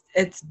that,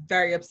 it's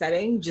very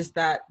upsetting just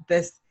that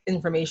this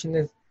information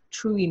is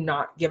truly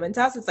not given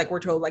to us. It's like we're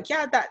told like,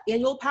 yeah, that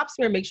annual pap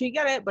smear, make sure you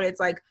get it, but it's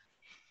like,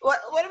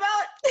 what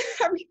about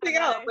everything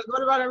else? Like,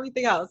 what about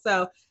everything else?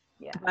 So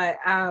yeah. But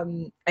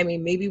I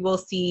mean, maybe we'll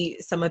see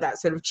some of that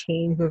sort of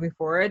change moving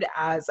forward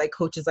as like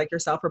coaches like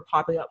yourself are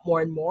popping up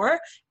more and more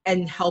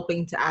and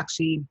helping to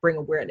actually bring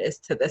awareness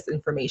to this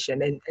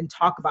information and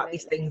talk about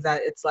these things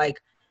that it's like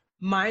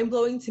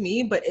mind-blowing to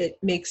me, but it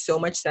makes so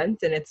much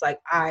sense. And it's like,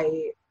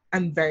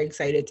 I'm very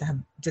excited to have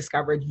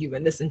discovered you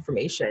and this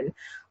information.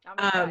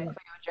 I'm excited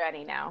for your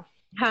journey now.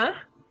 Huh?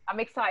 I'm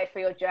excited for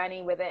your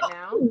journey with it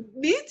now.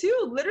 Me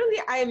too.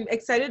 Literally, I'm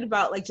excited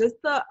about like just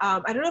the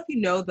I don't know if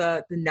you know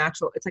the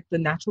natural, it's like the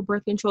natural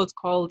birth control. It's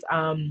called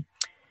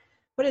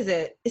what is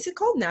it? Is it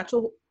called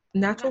natural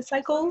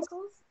cycles?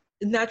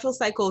 Natural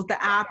Cycles,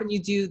 the app, and you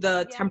do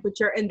the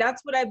temperature. And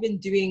that's what I've been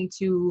doing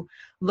to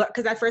look,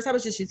 because at first I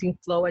was just using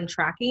flow and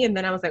tracking, and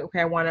then I was like,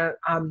 okay, I want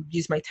to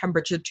use my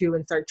temperature too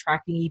and start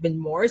tracking even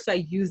more. So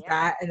I use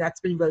that, and that's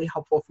been really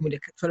helpful for me to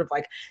sort of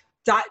like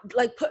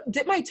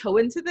dip my toe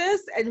into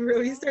this and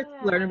really start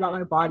to learn about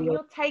my body. And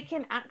you're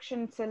taking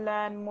action to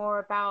learn more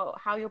about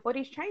how your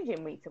body's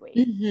changing week to week.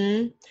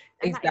 And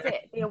exactly. That is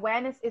it. The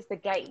awareness is the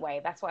gateway.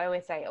 That's what I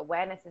always say.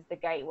 Awareness is the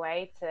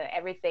gateway to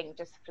everything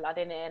just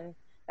flooding in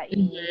that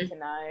you need to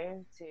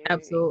know to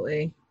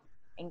absolutely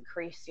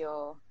increase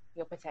your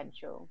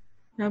potential.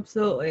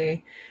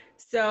 Absolutely.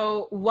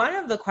 So one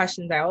of the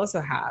questions I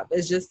also have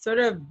is just sort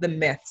of the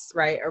myths,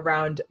 right,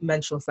 around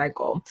menstrual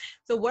cycle.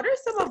 So what are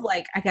some of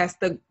like, I guess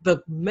the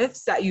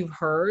myths that you've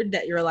heard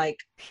that you're like,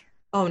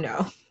 oh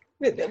no,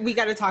 we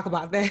got to talk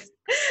about this.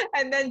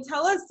 And then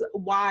tell us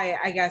why,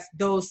 I guess,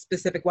 those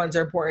specific ones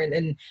are important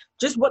and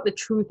just what the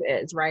truth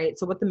is, right?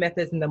 So what the myth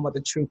is and then what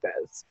the truth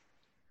is.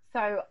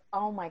 So,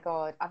 oh my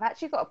God, I've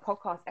actually got a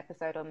podcast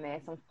episode on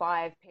this on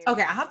 5 periods.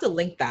 Okay, I'll have to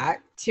link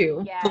that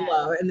too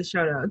below in the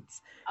show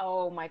notes.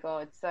 Oh my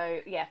God.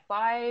 So yeah,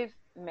 5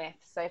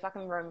 myths. So if I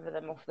can remember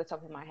them off the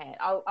top of my head,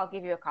 I'll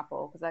give you a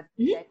couple because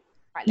you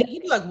can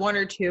do like 1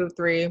 or 2,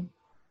 3.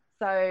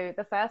 So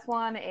the first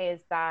one is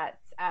that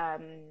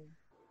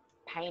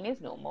pain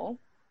is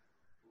normal,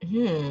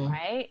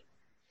 right?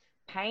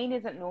 Pain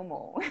isn't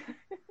normal.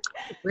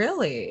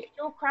 Really?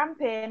 Menstrual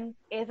cramping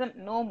isn't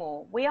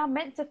normal. We are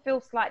meant to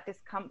feel slight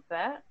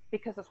discomfort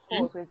because, of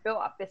course, we've built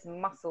up this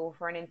muscle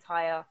for an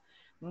entire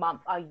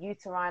month. Our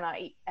uterine, our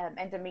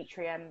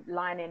endometrium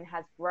lining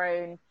has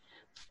grown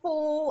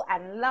full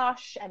and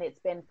lush, and it's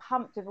been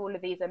pumped with all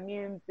of these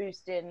immune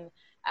boosting,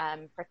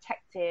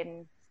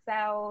 protecting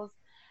cells.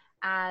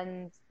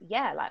 And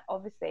yeah, like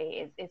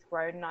obviously it's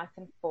grown nice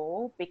and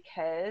full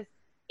because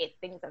it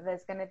thinks that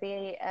there's going to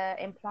be an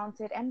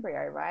implanted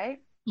embryo, right?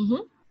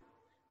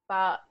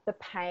 But the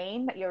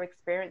pain that you're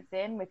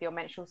experiencing with your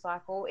menstrual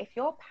cycle, if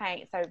your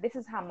pain, so this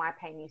is how my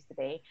pain used to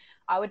be.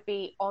 I would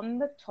be on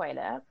the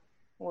toilet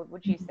What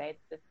would you say?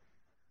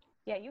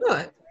 Yeah, you Good. on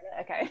the toilet.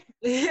 Okay.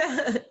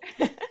 Yeah.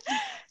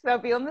 So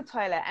I'd be on the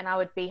toilet and I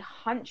would be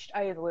hunched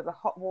over with a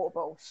hot water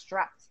bottle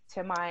strapped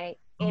to my,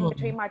 in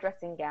between my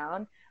dressing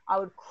gown. I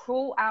would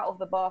crawl out of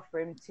the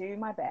bathroom to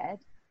my bed,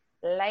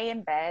 lay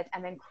in bed,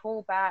 and then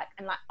crawl back.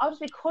 And like, I'll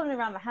just be crawling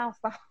around the house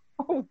the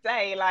whole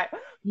day. Like,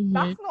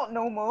 that's not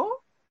normal.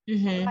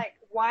 Like,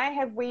 why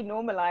have we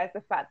normalized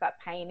the fact that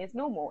pain is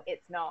normal?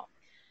 It's not.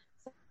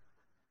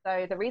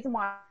 So the reason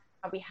why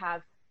we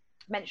have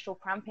menstrual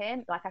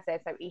cramping, like I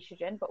said, so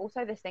estrogen, but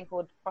also this thing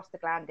called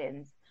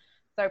prostaglandins.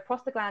 So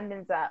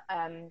prostaglandins are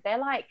they're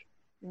like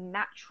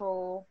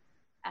natural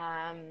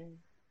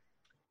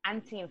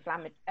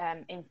anti-inflammatory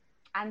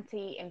I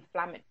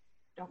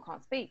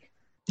can't speak.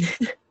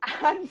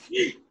 And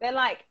they're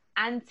like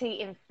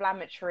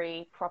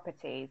anti-inflammatory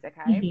properties.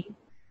 Okay.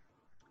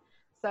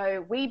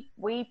 So we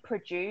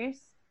produce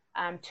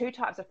two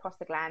types of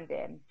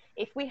prostaglandin.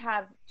 If we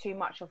have too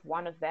much of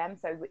one of them,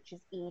 so which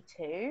is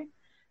E2,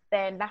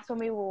 then that's when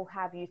we will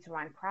have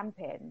uterine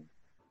cramping.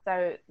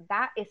 So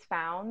that is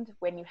found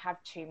when you have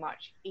too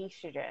much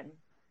estrogen.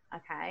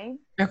 Okay.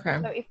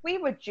 So if we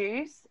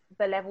reduce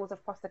the levels of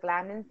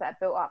prostaglandins that are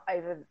built up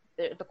over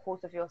the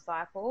course of your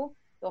cycle,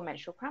 your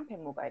menstrual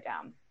cramping will go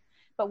down.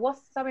 But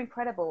what's so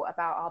incredible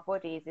about our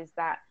bodies is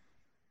that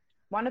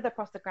one of the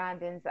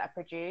prostaglandins that are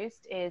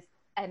produced is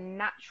a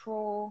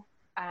natural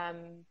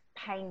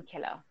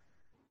painkiller.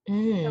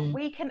 So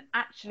we can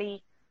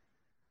actually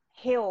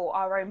heal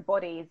our own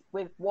bodies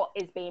with what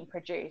is being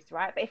produced,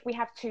 right? But if we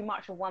have too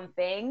much of one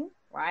thing,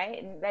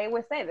 right, and they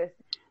always say this,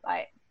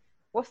 like,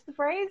 what's the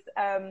phrase?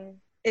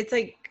 It's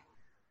like,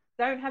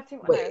 don't have too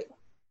much. Wait,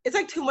 it's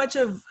like too much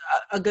of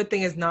a good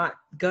thing is not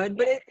good,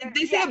 but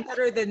they say it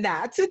better than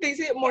that. So they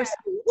say it more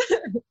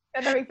smooth.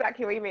 I know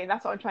exactly what you mean.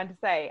 That's what I'm trying to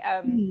say.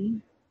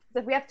 So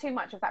if we have too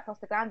much of that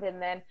prostaglandin,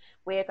 then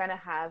we're going to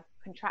have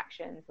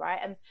contractions, right?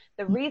 And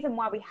the reason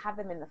why we have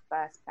them in the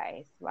first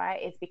place,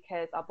 right, is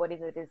because our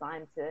bodies are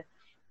designed to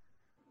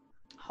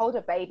hold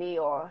a baby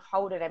or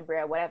hold an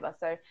embryo, whatever.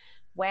 So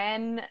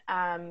when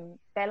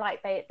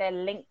they're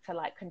linked to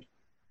like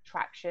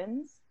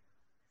contractions.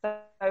 So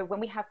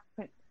when we have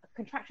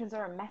contractions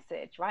are a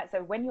message, right?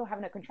 So when you're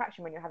having a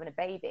contraction, when you're having a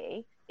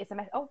baby, it's a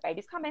message. Oh,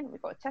 baby's coming.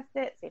 We've got to test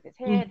it, see if it's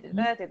here,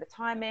 do the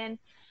timing.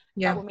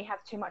 Yeah. But when we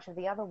have too much of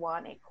the other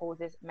one, it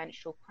causes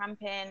menstrual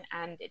cramping,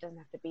 and it doesn't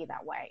have to be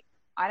that way.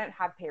 I don't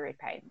have period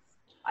pains.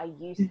 I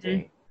used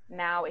to.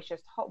 Now it's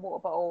just hot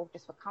water bottle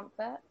just for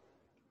comfort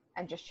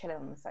and just chilling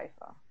on the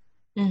sofa.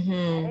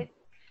 Okay?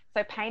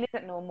 So pain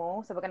isn't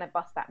normal. So we're going to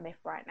bust that myth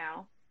right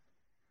now.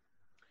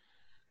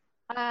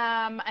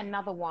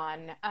 Another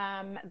one.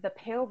 The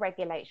pill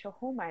regulates your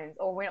hormones.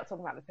 Or we're not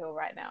talking about the pill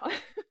right now.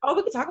 Oh,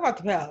 we could talk about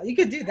the pill. You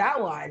could do that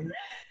one.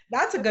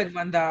 That's a good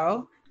one,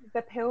 though.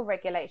 The pill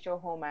regulates your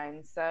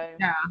hormones. So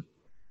yeah.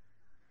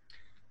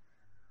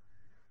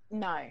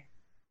 No.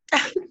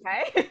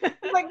 Okay.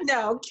 Like,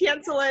 no,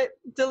 cancel it,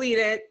 delete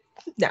it.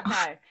 No.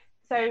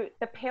 So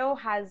the pill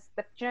has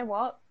do you know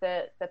what?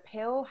 The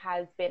pill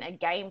has been a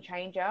game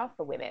changer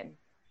for women.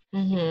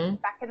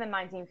 Back in the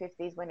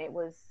 1950s, when it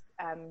was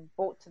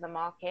brought to the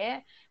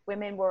market,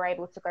 women were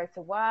able to go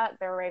to work,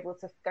 they were able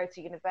to go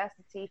to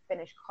university,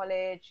 finish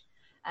college.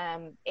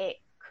 It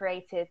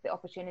created the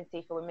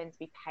opportunity for women to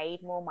be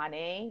paid more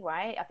money,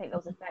 right? I think there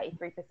was a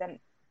 33%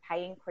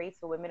 pay increase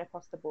for women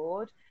across the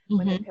board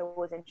when the pill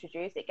was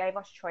introduced. It gave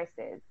us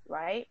choices,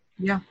 right?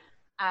 Yeah.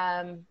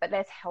 But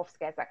there's health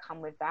scares that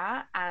come with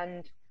that.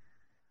 And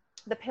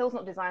the pill's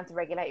not designed to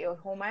regulate your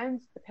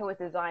hormones. The pill is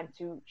designed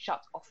to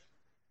shut off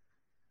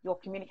your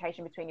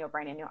communication between your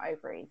brain and your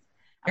ovaries.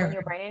 And when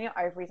your brain and your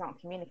ovaries aren't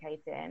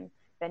communicating,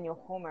 then your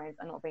hormones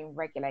are not being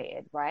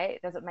regulated, right?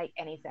 It doesn't make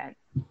any sense.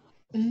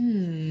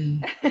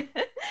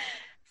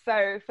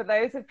 So for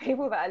those of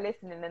people that are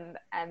listening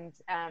and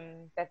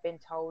they've been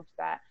told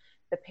that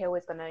the pill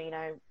is going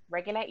to,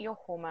 regulate your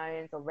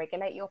hormones or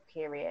regulate your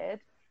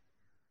period,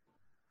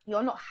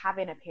 you're not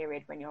having a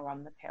period when you're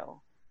on the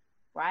pill,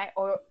 right?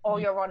 Or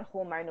you're on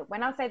hormonal.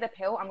 When I say the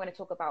pill, I'm going to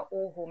talk about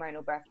all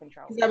hormonal birth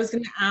control. I was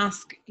going to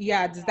ask,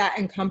 does that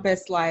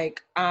encompass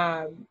like,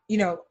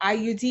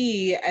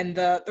 IUD and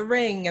the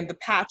ring and the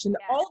patch and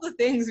all the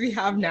things we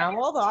have now,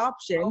 all the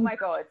options? Oh my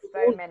God,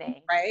 so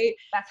many. Right?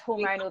 That's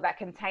hormonal that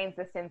contains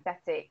the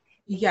synthetic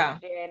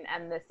estrogen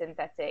and the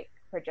synthetic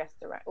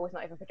progesterone. Or it's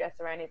not even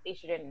progesterone, it's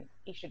estrogen,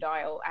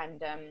 estradiol,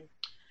 and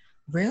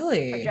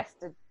really?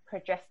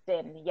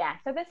 Progestin, yeah.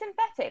 So they're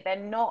synthetic. They're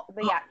not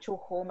the actual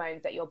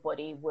hormones that your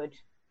body would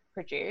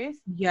produce.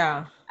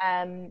 Yeah.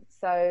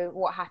 So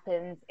what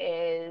happens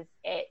is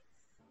it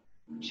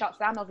shuts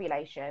down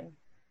ovulation,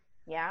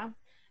 yeah,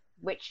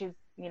 which is,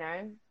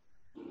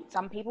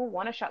 some people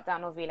want to shut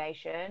down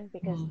ovulation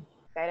because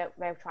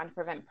they're trying to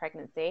prevent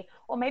pregnancy,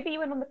 or maybe you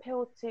went on the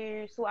pill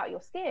to sort out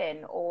your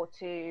skin, or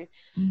to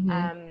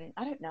I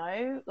don't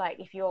know, like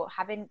if you're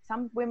having,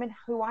 some women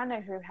who I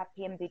know who have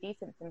PMDD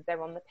symptoms,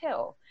 they're on the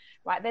pill,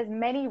 right? There's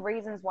many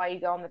reasons why you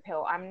go on the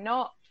pill. I'm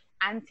not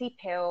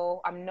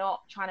anti-pill. I'm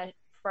not trying to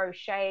throw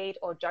shade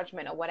or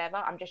judgment or whatever.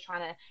 I'm just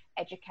trying to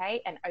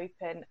educate and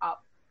open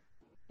up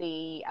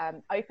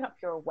open up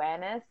your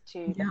awareness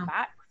to the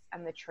facts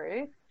and the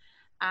truth.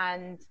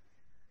 And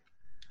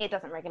it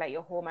doesn't regulate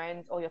your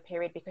hormones or your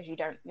period because you're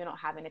not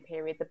having a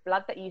period. The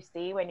blood that you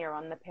see when you're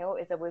on the pill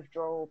is a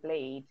withdrawal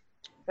bleed.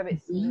 So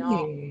it's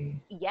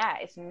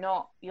it's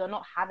not, you're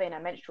not having a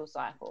menstrual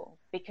cycle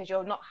because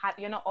you're not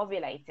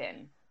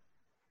ovulating.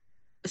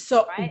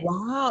 So, right?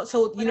 wow.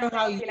 So, you know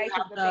how you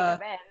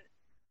have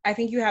I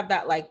think you have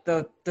that, like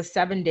the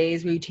 7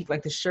 days where you take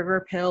like the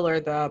sugar pill or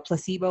the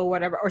placebo,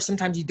 whatever, or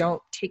sometimes you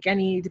don't take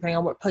any depending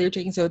on what pill you're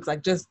taking. So it's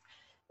like, just,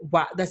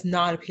 wow, that's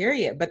not a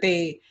period, but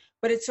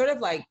it's sort of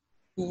like,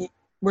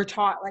 we're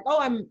taught like,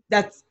 oh,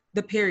 that's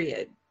the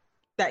period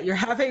that you're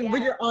having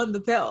when you're on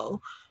the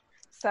pill.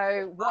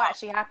 So what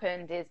actually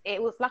happened is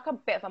it was like a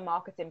bit of a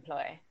marketing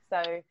ploy.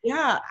 So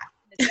the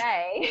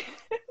day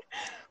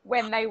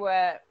when they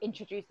were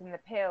introducing the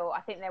pill,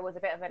 I think there was a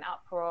bit of an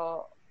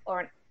uproar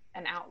or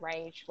an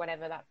outrage,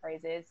 whatever that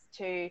phrase is,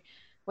 to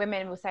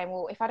women were saying,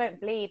 well, if I don't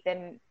bleed,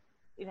 then,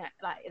 you know,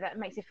 like that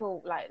makes you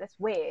feel like that's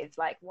weird.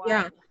 Like,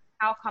 why?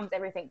 How comes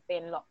everything's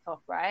being locked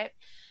off, right?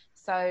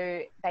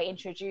 So they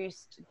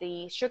introduced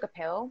the sugar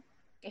pill.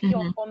 If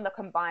you're on the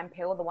combined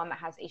pill, the one that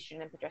has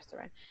estrogen and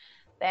progesterone,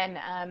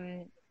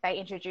 then they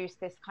introduced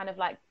this kind of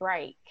like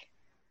break.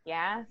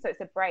 Yeah. So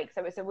it's a break.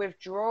 So it's a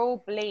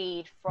withdrawal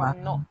bleed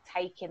from not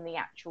taking the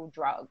actual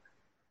drug.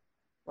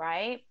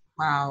 Right.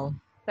 Wow.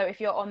 So if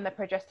you're on the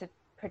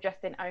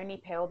progestin only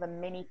pill, the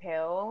mini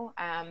pill,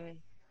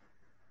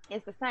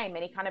 is the same.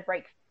 Any kind of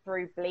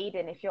breakthrough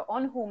bleeding. If you're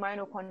on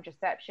hormonal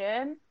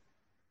contraception,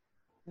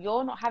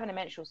 you're not having a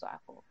menstrual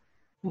cycle.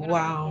 You're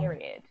not having a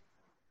period.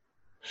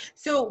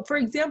 So, for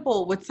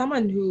example, with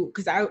someone who,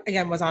 because I,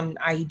 again, was on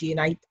IUD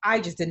and I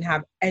just didn't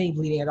have any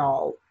bleeding at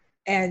all.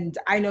 And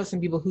I know some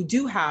people who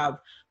do have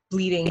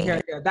bleeding here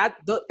and there.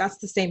 That's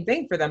the same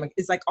thing for them.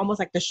 It's like almost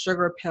like the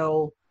sugar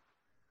pill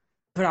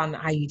put on the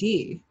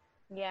IUD.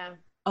 Yeah.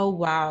 Oh,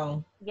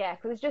 wow. Yeah,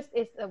 because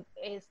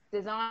it's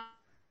designed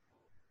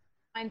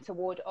to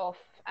ward off,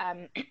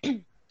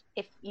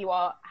 if you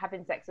are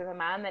having sex with a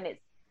man, then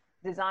it's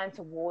designed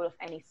to ward off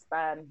any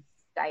sperm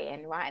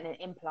staying, right? And an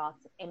implant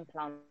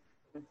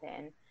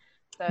in.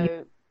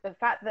 So the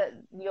fact that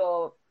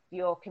your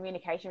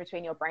communication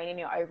between your brain and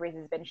your ovaries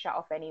has been shut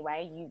off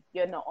anyway,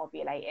 you're not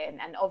ovulating,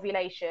 and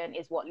ovulation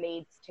is what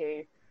leads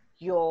to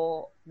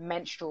your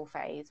menstrual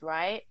phase,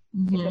 right?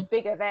 It's a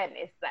big event.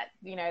 It's that,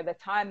 you know, the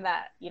time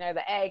that, you know,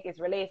 the egg is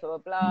released, blah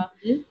blah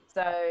blah.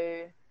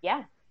 So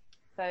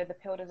so the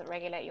pill doesn't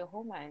regulate your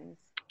hormones.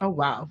 Oh,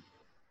 wow,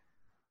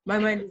 my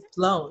mind is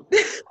blown.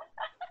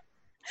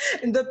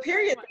 And the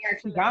period thing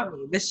actually got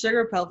me. The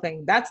sugar pill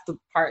thing, that's the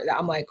part that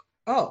I'm like,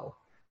 oh,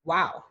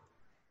 wow.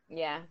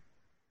 Yeah.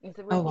 It's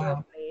a real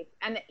bleed.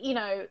 And, you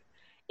know,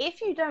 if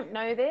you don't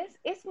know this,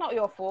 it's not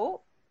your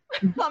fault.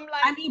 I'm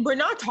like, I mean, we're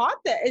not taught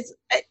that.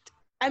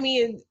 I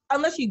mean,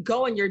 unless you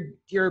go and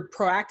you're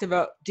proactive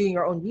about doing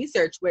your own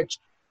research, which,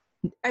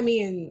 I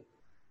mean,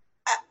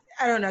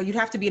 I don't know. You'd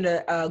have to be in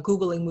a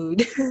Googling mood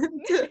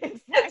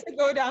to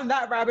go down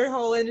that rabbit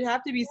hole, and it'd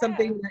have to be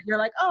something that you're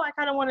like, oh, I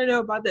kind of want to know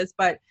about this,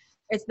 but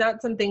it's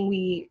not something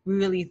we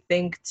really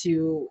think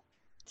to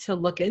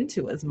look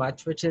into as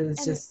much, which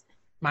is just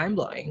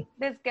mind-blowing.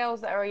 There's girls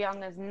that are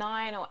young as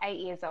 9 or 8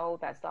 years old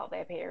that start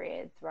their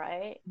periods,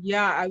 right?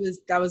 Yeah,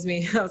 that was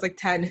me. I was like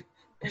 10.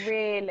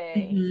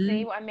 Really?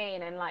 See what I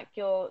mean? And like,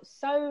 you're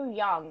so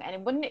young,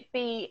 and wouldn't it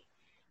be,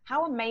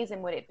 how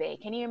amazing would it be?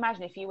 Can you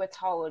imagine if you were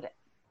told,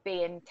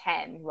 being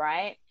 10,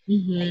 right,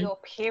 that your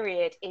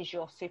period is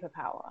your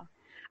superpower?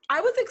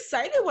 I was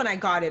excited when I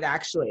got it,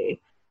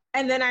 actually.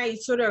 And then I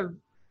sort of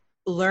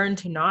learned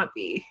to not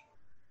be.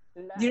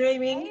 Do you know what I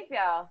mean?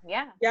 Behavior.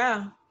 Yeah.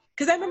 Yeah.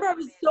 Because I remember I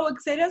was so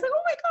excited. I was like,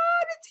 oh my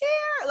God, it's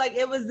here. Like,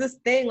 it was this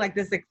thing, like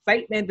this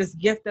excitement, this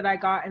gift that I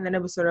got. And then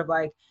it was sort of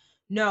like,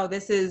 no,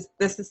 this is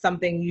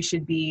something you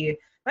should be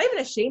not even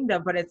ashamed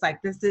of, but it's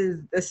like, this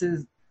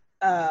is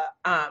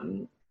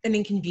an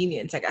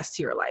inconvenience, I guess,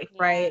 to your life.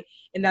 Right.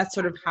 And that's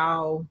sort of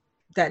how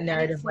that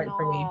narrative went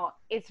for me.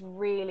 It's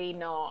really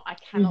not. I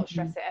cannot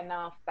stress it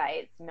enough that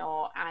it's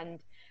not. And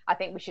I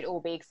think we should all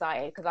be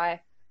excited, because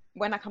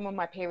when I come on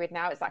my period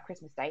now, it's like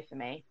Christmas Day for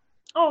me.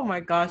 Oh my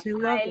gosh, I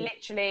love it.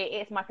 Literally,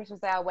 it's my Christmas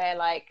Day. I wear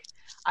like,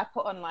 I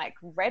put on like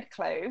red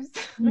clothes.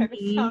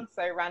 It sounds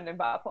so random,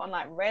 but I put on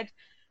like red,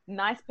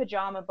 nice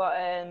pajama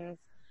bottoms,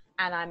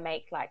 and I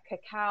make like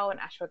cacao and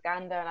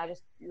ashwagandha, and I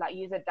just like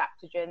use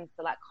adaptogens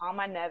to like calm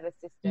my nervous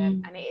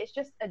system. And it is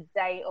just a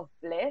day of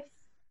bliss.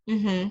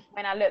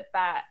 When I look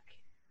back,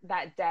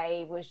 that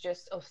day was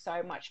just of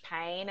so much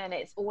pain, and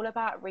it's all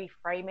about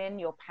reframing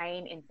your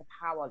pain into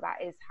power.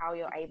 That is how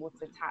you're able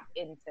to tap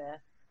into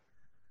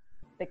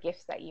the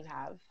gifts that you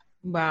have.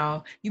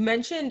 Wow. You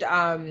mentioned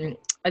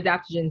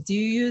adaptogens. Do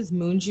you use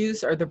Moon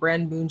Juice or the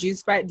brand Moon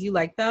Juice? Right? Do you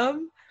like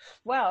them?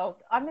 Well,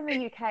 I'm in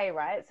the UK,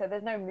 right? So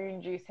there's no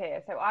Moon Juice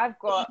here. So I've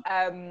got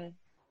her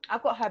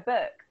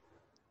book.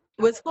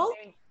 What's it called?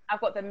 I've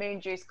got the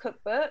Moon Juice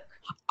cookbook.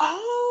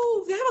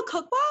 Oh, they have a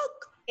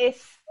cookbook?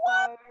 It's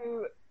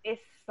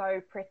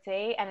so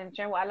pretty. And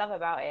do you know what I love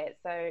about it?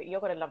 So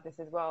you're gonna love this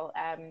as well.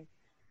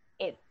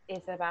 it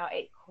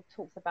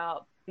talks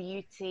about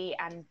beauty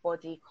and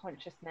body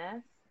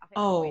consciousness. I think that's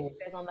what Oh, it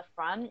says on the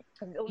front,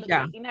 because all of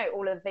yeah.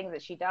 all of the things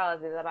that she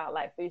does is about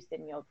like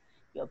boosting your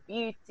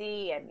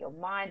beauty and your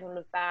mind, all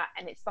of that.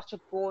 And it's such a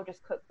gorgeous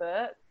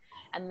cookbook,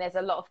 and there's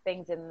a lot of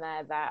things in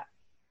there that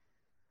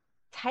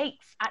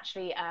takes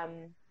actually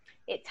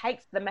it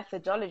takes the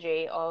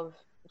methodology of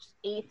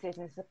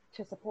eating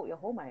to support your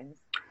hormones.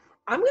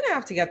 I'm gonna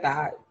have to get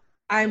that.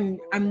 I'm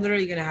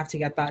literally gonna have to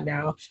get that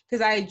now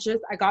because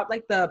I got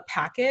like the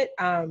packet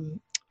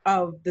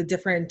of the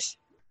different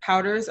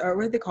powders, or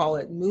what do they call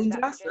it, moon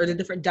dust, or the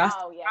different dust.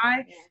 Oh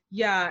yeah,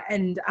 Yeah,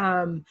 and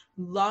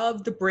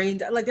love the brain,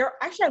 like they're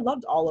actually, I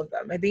loved all of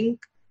them. I think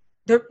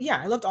they're,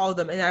 yeah, I loved all of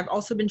them. And I've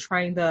also been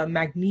trying the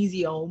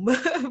magnesium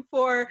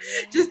for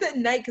just at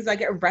night, because I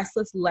get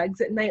restless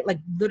legs at night. Like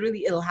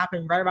literally it'll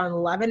happen right around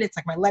 11. It's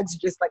like my legs are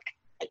just like,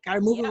 I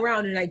gotta move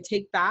around, and I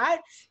take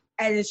that,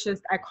 and it's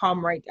just, I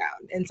calm right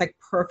down, and it's like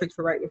perfect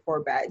for right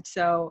before bed.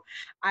 So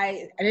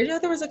I didn't know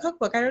there was a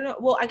cookbook. I don't know.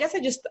 Well, I guess I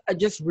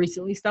just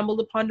recently stumbled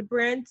upon the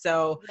brand,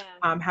 so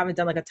haven't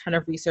done like a ton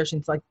of research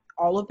into like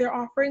all of their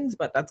offerings,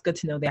 but that's good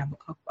to know they have a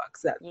cookbook.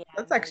 So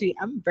that's actually,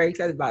 I'm very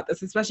excited about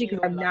this, especially because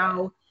I'm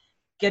now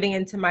getting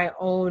into my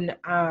own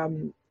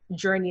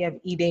journey of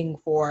eating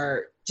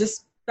for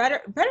just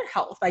better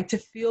health, like to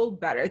feel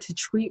better, to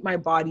treat my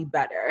body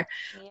better.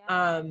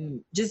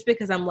 Just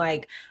because I'm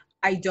like,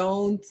 I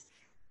don't,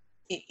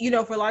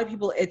 for a lot of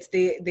people, it's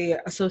they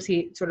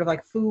associate sort of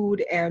like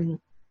food and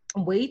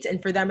weight,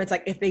 and for them it's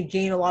like if they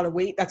gain a lot of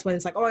weight, that's when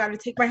it's like, oh, I gotta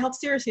take my health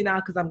seriously now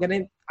because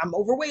I'm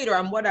overweight or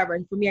I'm whatever.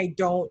 And for me, I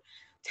don't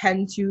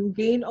tend to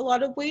gain a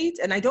lot of weight,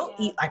 and I don't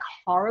eat like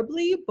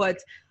horribly, but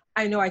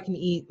I know I can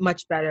eat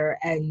much better.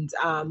 And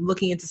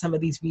looking into some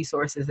of these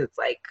resources, it's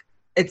like,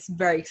 it's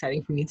very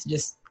exciting for me to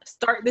just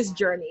start this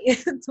journey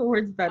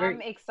towards better.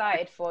 I'm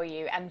excited for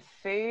you. And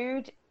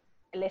food,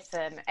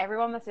 listen,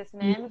 everyone that's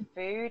listening,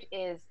 food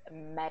is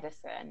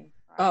medicine,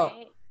 right? Oh,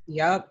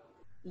 yep.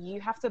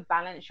 You have to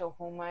balance your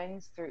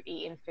hormones through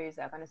eating foods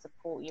that are going to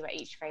support you at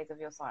each phase of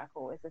your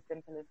cycle. It's as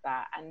simple as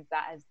that. And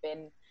that has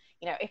been,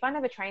 if I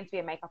never trained to be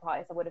a makeup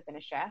artist, I would have been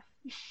a chef.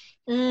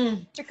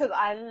 Because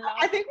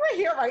I think we're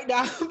here right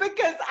now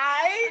because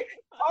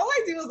all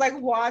I do is like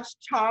watch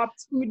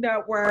Chopped, Food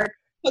Network,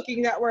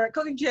 Cooking Network,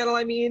 Cooking Channel.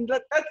 I mean,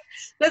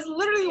 that's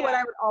literally what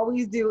I would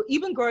always do.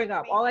 Even growing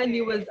up, all I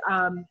knew was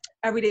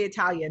Everyday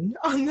Italian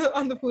on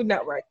the Food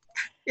Network.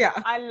 Yeah.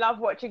 I love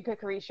watching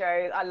cookery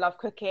shows. I love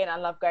cooking. I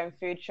love going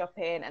food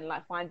shopping and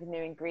like finding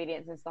new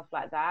ingredients and stuff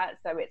like that.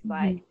 So it's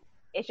like,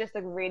 it's just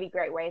a really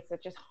great way to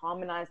just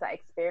harmonize that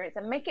experience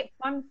and make it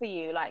fun for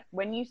you. Like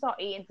when you start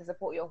eating to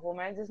support your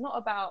hormones, it's not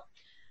about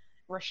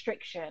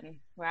restriction,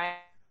 right?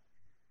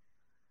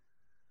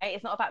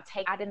 It's not about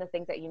adding the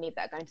things that you need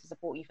that are going to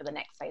support you for the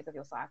next phase of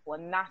your cycle.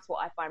 And that's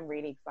what I find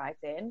really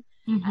exciting.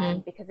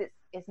 Because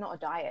it's not a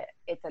diet,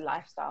 it's a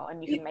lifestyle,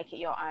 and you can make it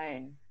your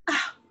own.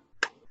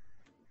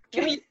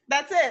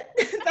 That's it.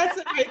 That's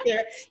it right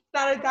there. It's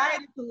not a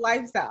diet, it's a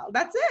lifestyle.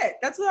 That's it.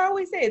 That's what I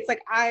always say. It's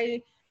like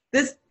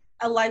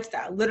a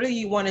lifestyle. Literally,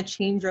 you want to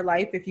change your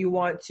life if you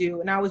want to.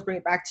 And I always bring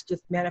it back to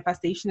just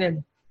manifestation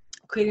and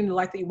creating the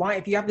life that you want.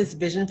 If you have this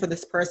vision for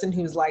this person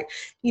who's like,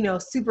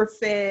 super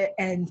fit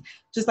and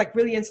just like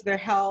really into their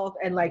health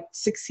and like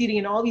succeeding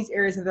in all these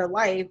areas of their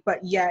life, but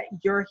yet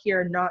you're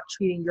here not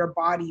treating your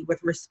body with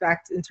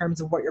respect in terms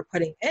of what you're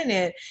putting in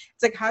it.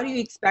 It's like, how do you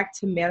expect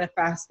to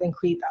manifest and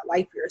create that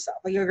life for yourself?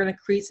 Like you're going to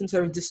create some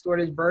sort of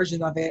distorted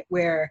version of it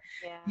where,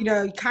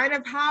 you kind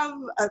of have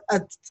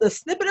a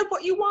snippet of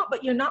what you want,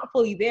 but you're not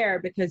fully there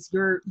because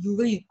you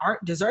really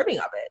aren't deserving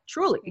of it,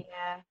 truly.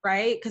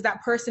 Right? Because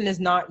that person is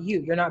not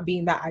you. You're not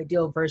being that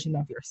ideal version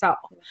of yourself.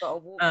 You've got to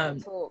walk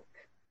and talk.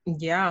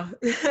 Yeah.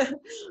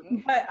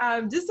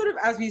 But just sort of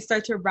as we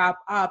start to wrap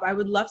up, I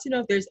would love to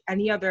know if there's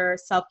any other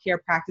self-care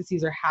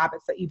practices or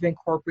habits that you've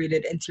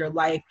incorporated into your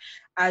life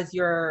as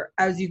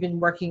you've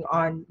been working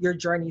on your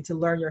journey to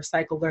learn your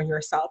cycle, learn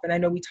yourself. And I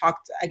know we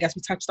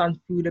touched on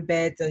food a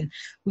bit, and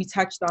we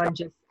touched on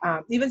just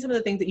even some of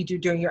the things that you do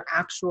during your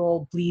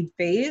actual bleed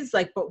phase.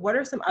 But what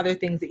are some other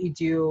things that you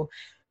do,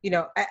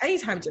 at any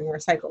time during your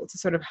cycle to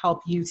sort of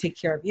help you take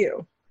care of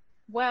you?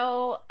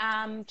 Well,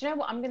 do you know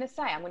what I'm going to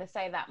say? I'm going to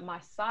say that my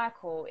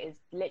cycle is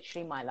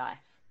literally my life,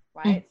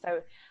 right?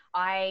 So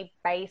I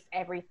base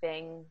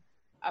everything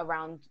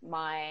around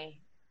my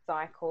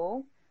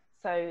cycle.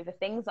 So the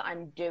things that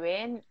I'm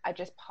doing are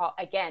just part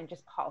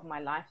of my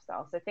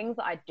lifestyle. So things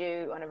that I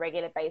do on a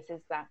regular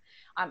basis that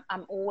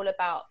I'm all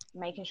about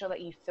making sure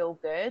that you feel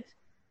good.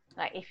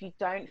 Like if you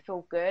don't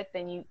feel good,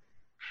 then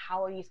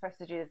how are you supposed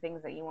to do the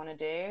things that you want to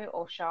do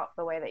or show up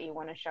the way that you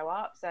want to show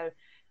up? So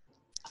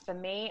for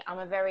me, I'm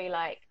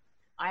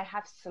I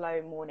have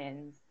slow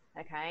mornings,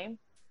 okay?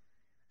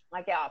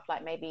 I get up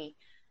like maybe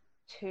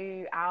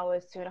 2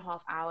 hours,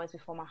 2.5 hours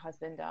before my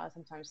husband does,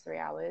 sometimes 3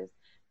 hours.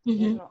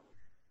 He's not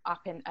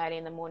up early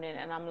in the morning,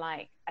 and I'm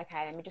like,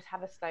 okay, let me just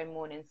have a slow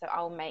morning. So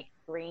I'll make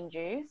green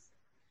juice.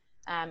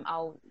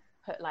 I'll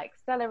put like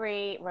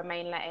celery,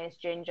 romaine lettuce,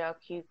 ginger,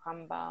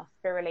 cucumber,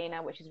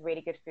 spirulina, which is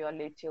really good for your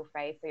luteal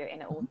phase, so you're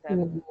in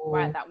autumn.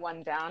 Write that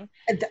one down.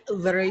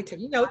 Literally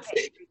taking notes.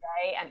 Every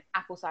day, and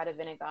apple cider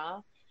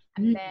vinegar.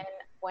 And then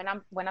when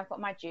I've got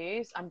my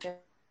juice, I'm just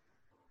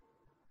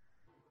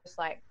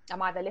like,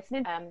 I'm either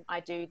listening. I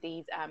do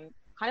these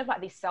kind of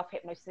like these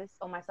self-hypnosis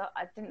on myself.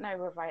 I didn't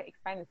know if I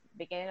explained this at the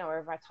beginning or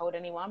if I told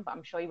anyone, but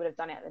I'm sure you would have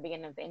done it at the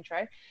beginning of the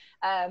intro,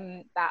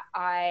 that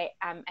I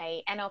am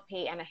a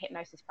NLP and a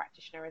hypnosis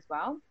practitioner as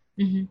well.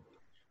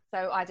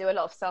 So I do a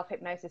lot of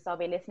self-hypnosis. I'll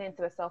be listening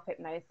to a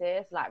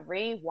self-hypnosis, like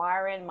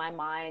rewiring my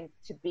mind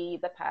to be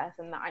the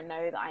person that I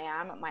know that I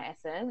am at my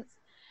essence,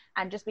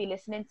 and just be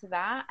listening to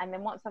that. And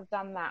then once I've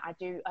done that, I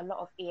do a lot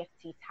of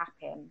EFT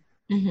tapping.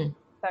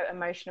 So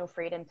emotional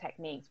freedom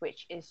techniques,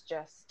 which is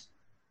just,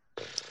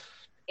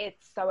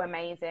 it's so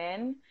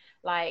amazing.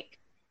 Like,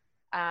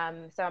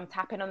 so I'm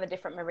tapping on the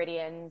different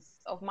meridians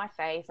of my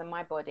face and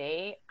my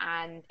body,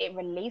 and it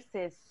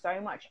releases so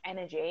much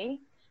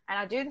energy. And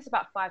I do this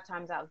about 5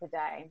 times out of the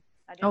day.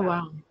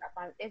 Wow.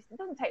 It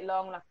doesn't take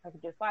long. Like, I can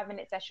do a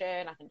 5-minute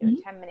session, I can do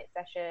a 10-minute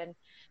session.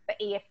 But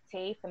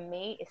EFT for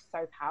me is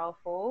so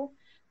powerful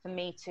for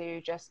me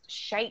to just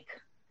shake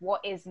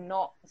what is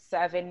not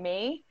serving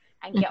me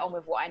and get on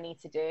with what I need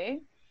to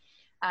do.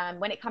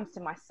 When it comes to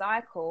my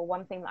cycle,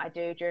 one thing that I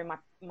do during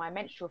my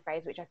menstrual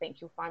phase, which I think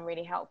you'll find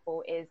really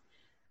helpful, is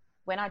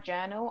when I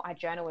journal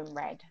in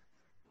red.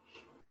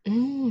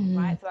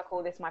 Right? So I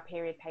call this my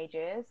period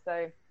pages.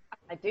 So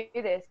I do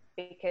this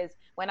because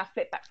when I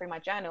flip back through my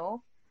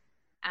journal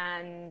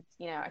and,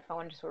 you know, if I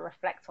want to sort of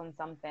reflect on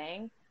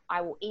something,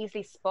 I will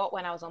easily spot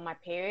when I was on my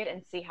period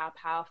and see how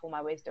powerful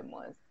my wisdom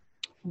was.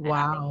 Wow. And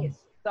I think it's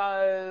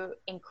so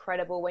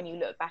incredible when you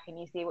look back and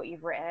you see what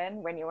you've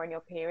written when you're on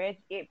your period.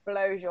 It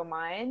blows your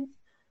mind.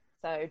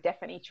 So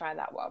definitely try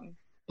that one.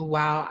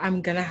 Wow.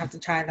 I'm going to have to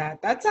try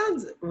that. That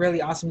sounds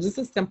really awesome. Just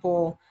a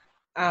simple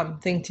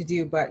thing to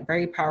do, but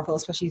very powerful,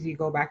 especially if you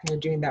go back and you're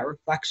doing that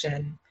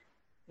reflection.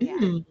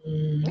 Yeah.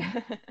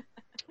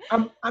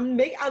 I'm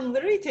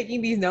literally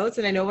taking these notes,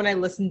 and I know when I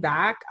listen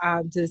back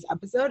to this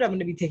episode, I'm going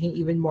to be taking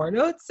even more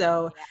notes.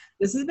 So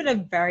this has been a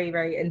very,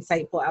 very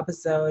insightful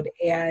episode,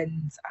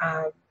 and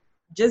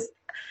just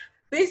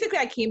basically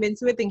I came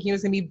into it thinking it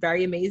was going to be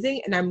very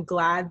amazing, and I'm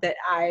glad that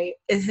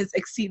it has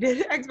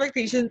exceeded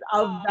expectations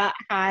of that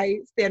high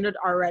standard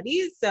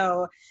already.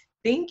 So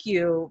thank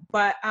you.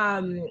 But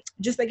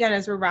just again,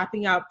 as we're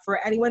wrapping up,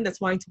 for anyone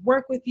that's wanting to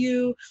work with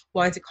you,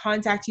 wanting to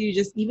contact you,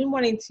 just even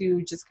wanting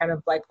to just kind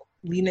of like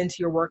lean into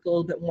your work a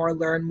little bit more,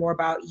 learn more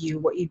about you,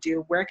 what you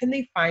do, where can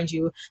they find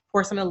you? Of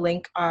course, I'm going to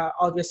link all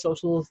of your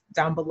socials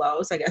down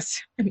below. So I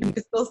guess, I mean, you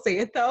can still say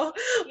it though,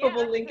 but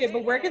we'll link it.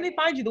 But where can they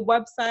find you? The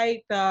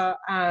website,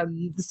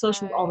 the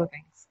social, all the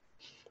things.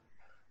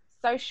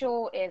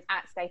 Social is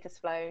at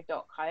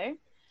statusflow.co.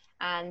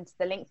 And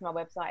the link to my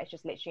website is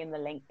just literally in the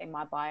link in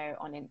my bio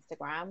on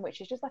Instagram,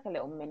 which is just like a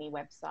little mini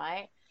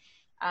website.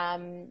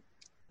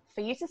 For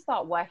you to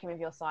start working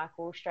with your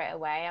cycle straight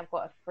away, I've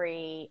got a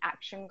free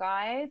action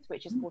guide,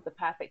 which is called the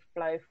Perfect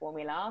Flow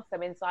Formula. So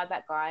inside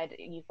that guide,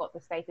 you've got the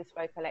Status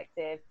Flow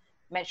Collective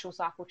menstrual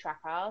cycle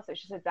tracker. So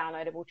it's just a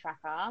downloadable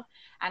tracker.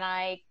 And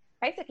I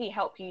basically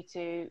help you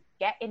to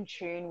get in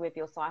tune with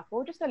your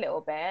cycle just a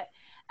little bit.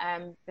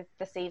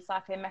 The seed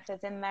cycling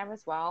methods in there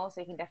as well.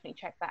 So you can definitely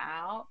check that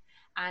out.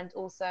 And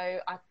also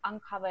I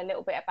uncover a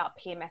little bit about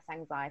PMS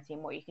anxiety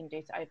and what you can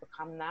do to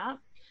overcome that.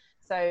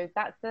 So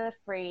that's the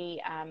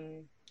free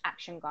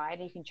action guide.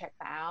 You can check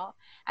that out.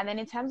 And then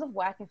in terms of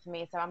working for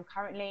me, so I'm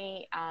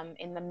currently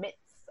in the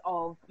midst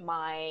of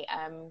my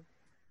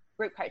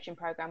group coaching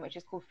program, which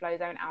is called Flow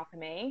Zone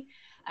Alchemy.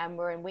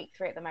 We're in week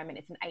 3 at the moment.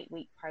 It's an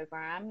 8-week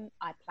program.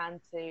 I plan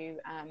to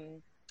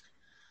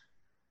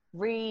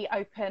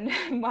reopen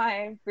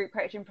my group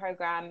coaching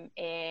program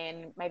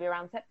in maybe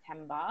around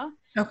September.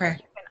 Okay.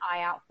 Keep an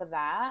eye out for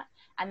that.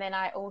 And then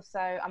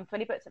I'm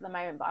fully booked at the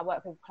moment, but I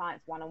work with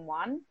clients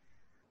one-on-one.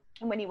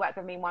 And when you work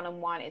with me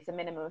one-on-one, it's a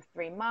minimum of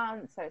 3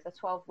 months. So it's a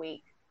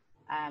 12-week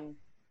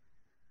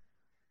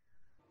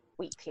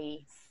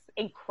weekly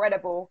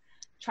incredible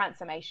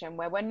transformation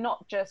where we're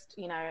not just,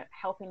 you know,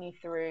 helping you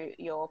through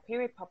your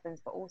period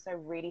problems, but also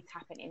really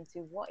tapping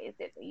into what is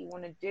it that you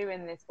want to do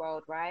in this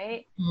world,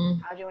 right?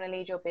 How do you want to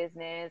lead your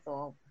business,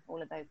 or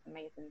all of those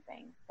amazing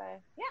things. So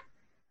yeah.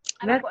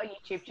 And I've got a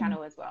YouTube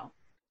channel as well.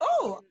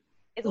 Oh,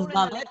 it's all in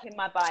the link in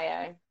my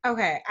bio.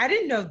 Okay, I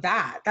didn't know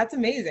that. That's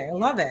amazing. I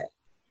love it.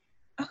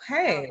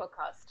 Okay.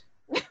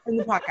 Podcast. In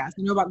the podcast.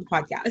 I know about the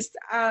podcast.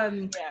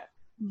 Yeah.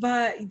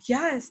 But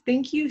yes,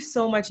 thank you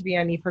so much,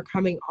 Vianney, for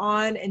coming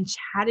on and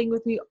chatting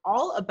with me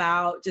all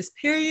about just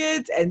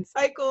periods and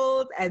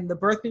cycles and the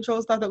birth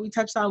control stuff that we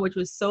touched on, which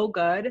was so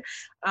good.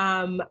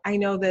 I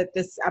know that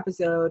this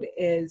episode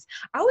is,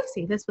 I always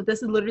say this, but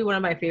this is literally one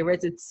of my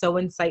favorites. It's so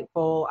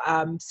insightful,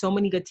 so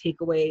many good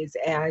takeaways,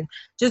 and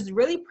just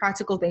really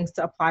practical things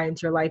to apply into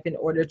your life in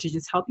order to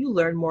just help you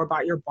learn more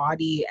about your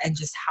body and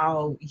just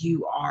how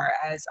you are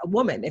as a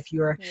woman, if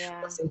you're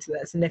listening to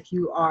this. And if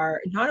you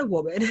are not a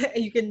woman,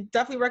 you can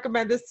definitely definitely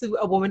recommend this to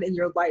a woman in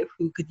your life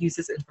who could use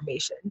this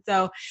information.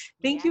 So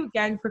thank you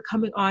again for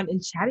coming on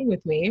and chatting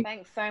with me.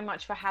 Thanks so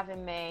much for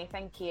having me.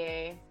 Thank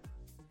you.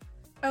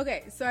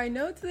 Okay, so I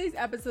know today's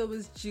episode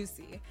was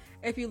juicy.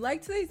 If you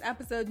liked today's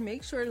episode,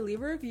 make sure to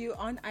leave a review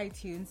on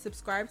iTunes,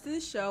 subscribe to the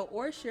show,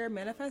 or share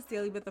Manifest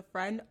Daily with a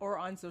friend or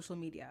on social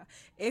media.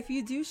 If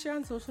you do share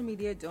on social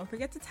media, don't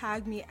forget to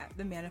tag me at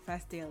the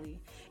Manifest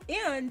Daily.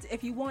 And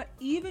if you want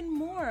even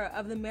more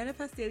of the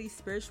Manifest Daily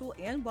spiritual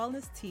and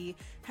wellness tea,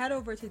 head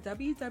over to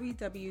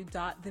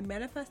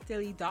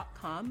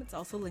www.themanifestdaily.com. It's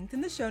also linked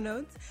in the show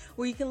notes,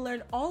 where you can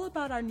learn all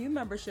about our new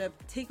membership,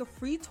 take a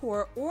free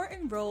tour, or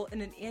enroll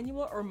in an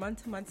annual or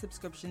month-to-month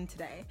subscription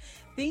today.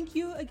 Thank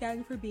you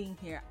again for being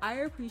here. I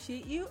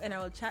appreciate you, and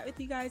I will chat with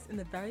you guys in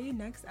the very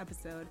next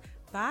episode.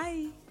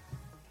 Bye.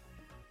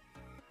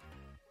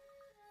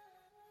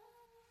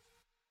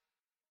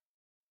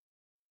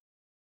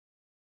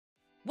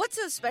 What's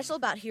so special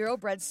about Hero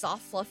Bread's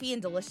soft, fluffy,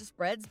 and delicious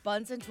breads,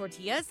 buns, and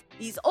tortillas?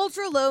 These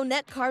ultra-low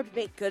net-carb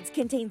baked goods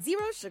contain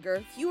zero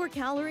sugar, fewer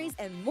calories,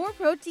 and more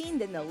protein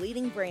than the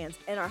leading brands,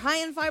 and are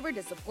high in fiber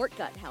to support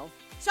gut health.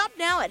 Shop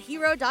now at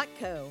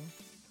Hero.co.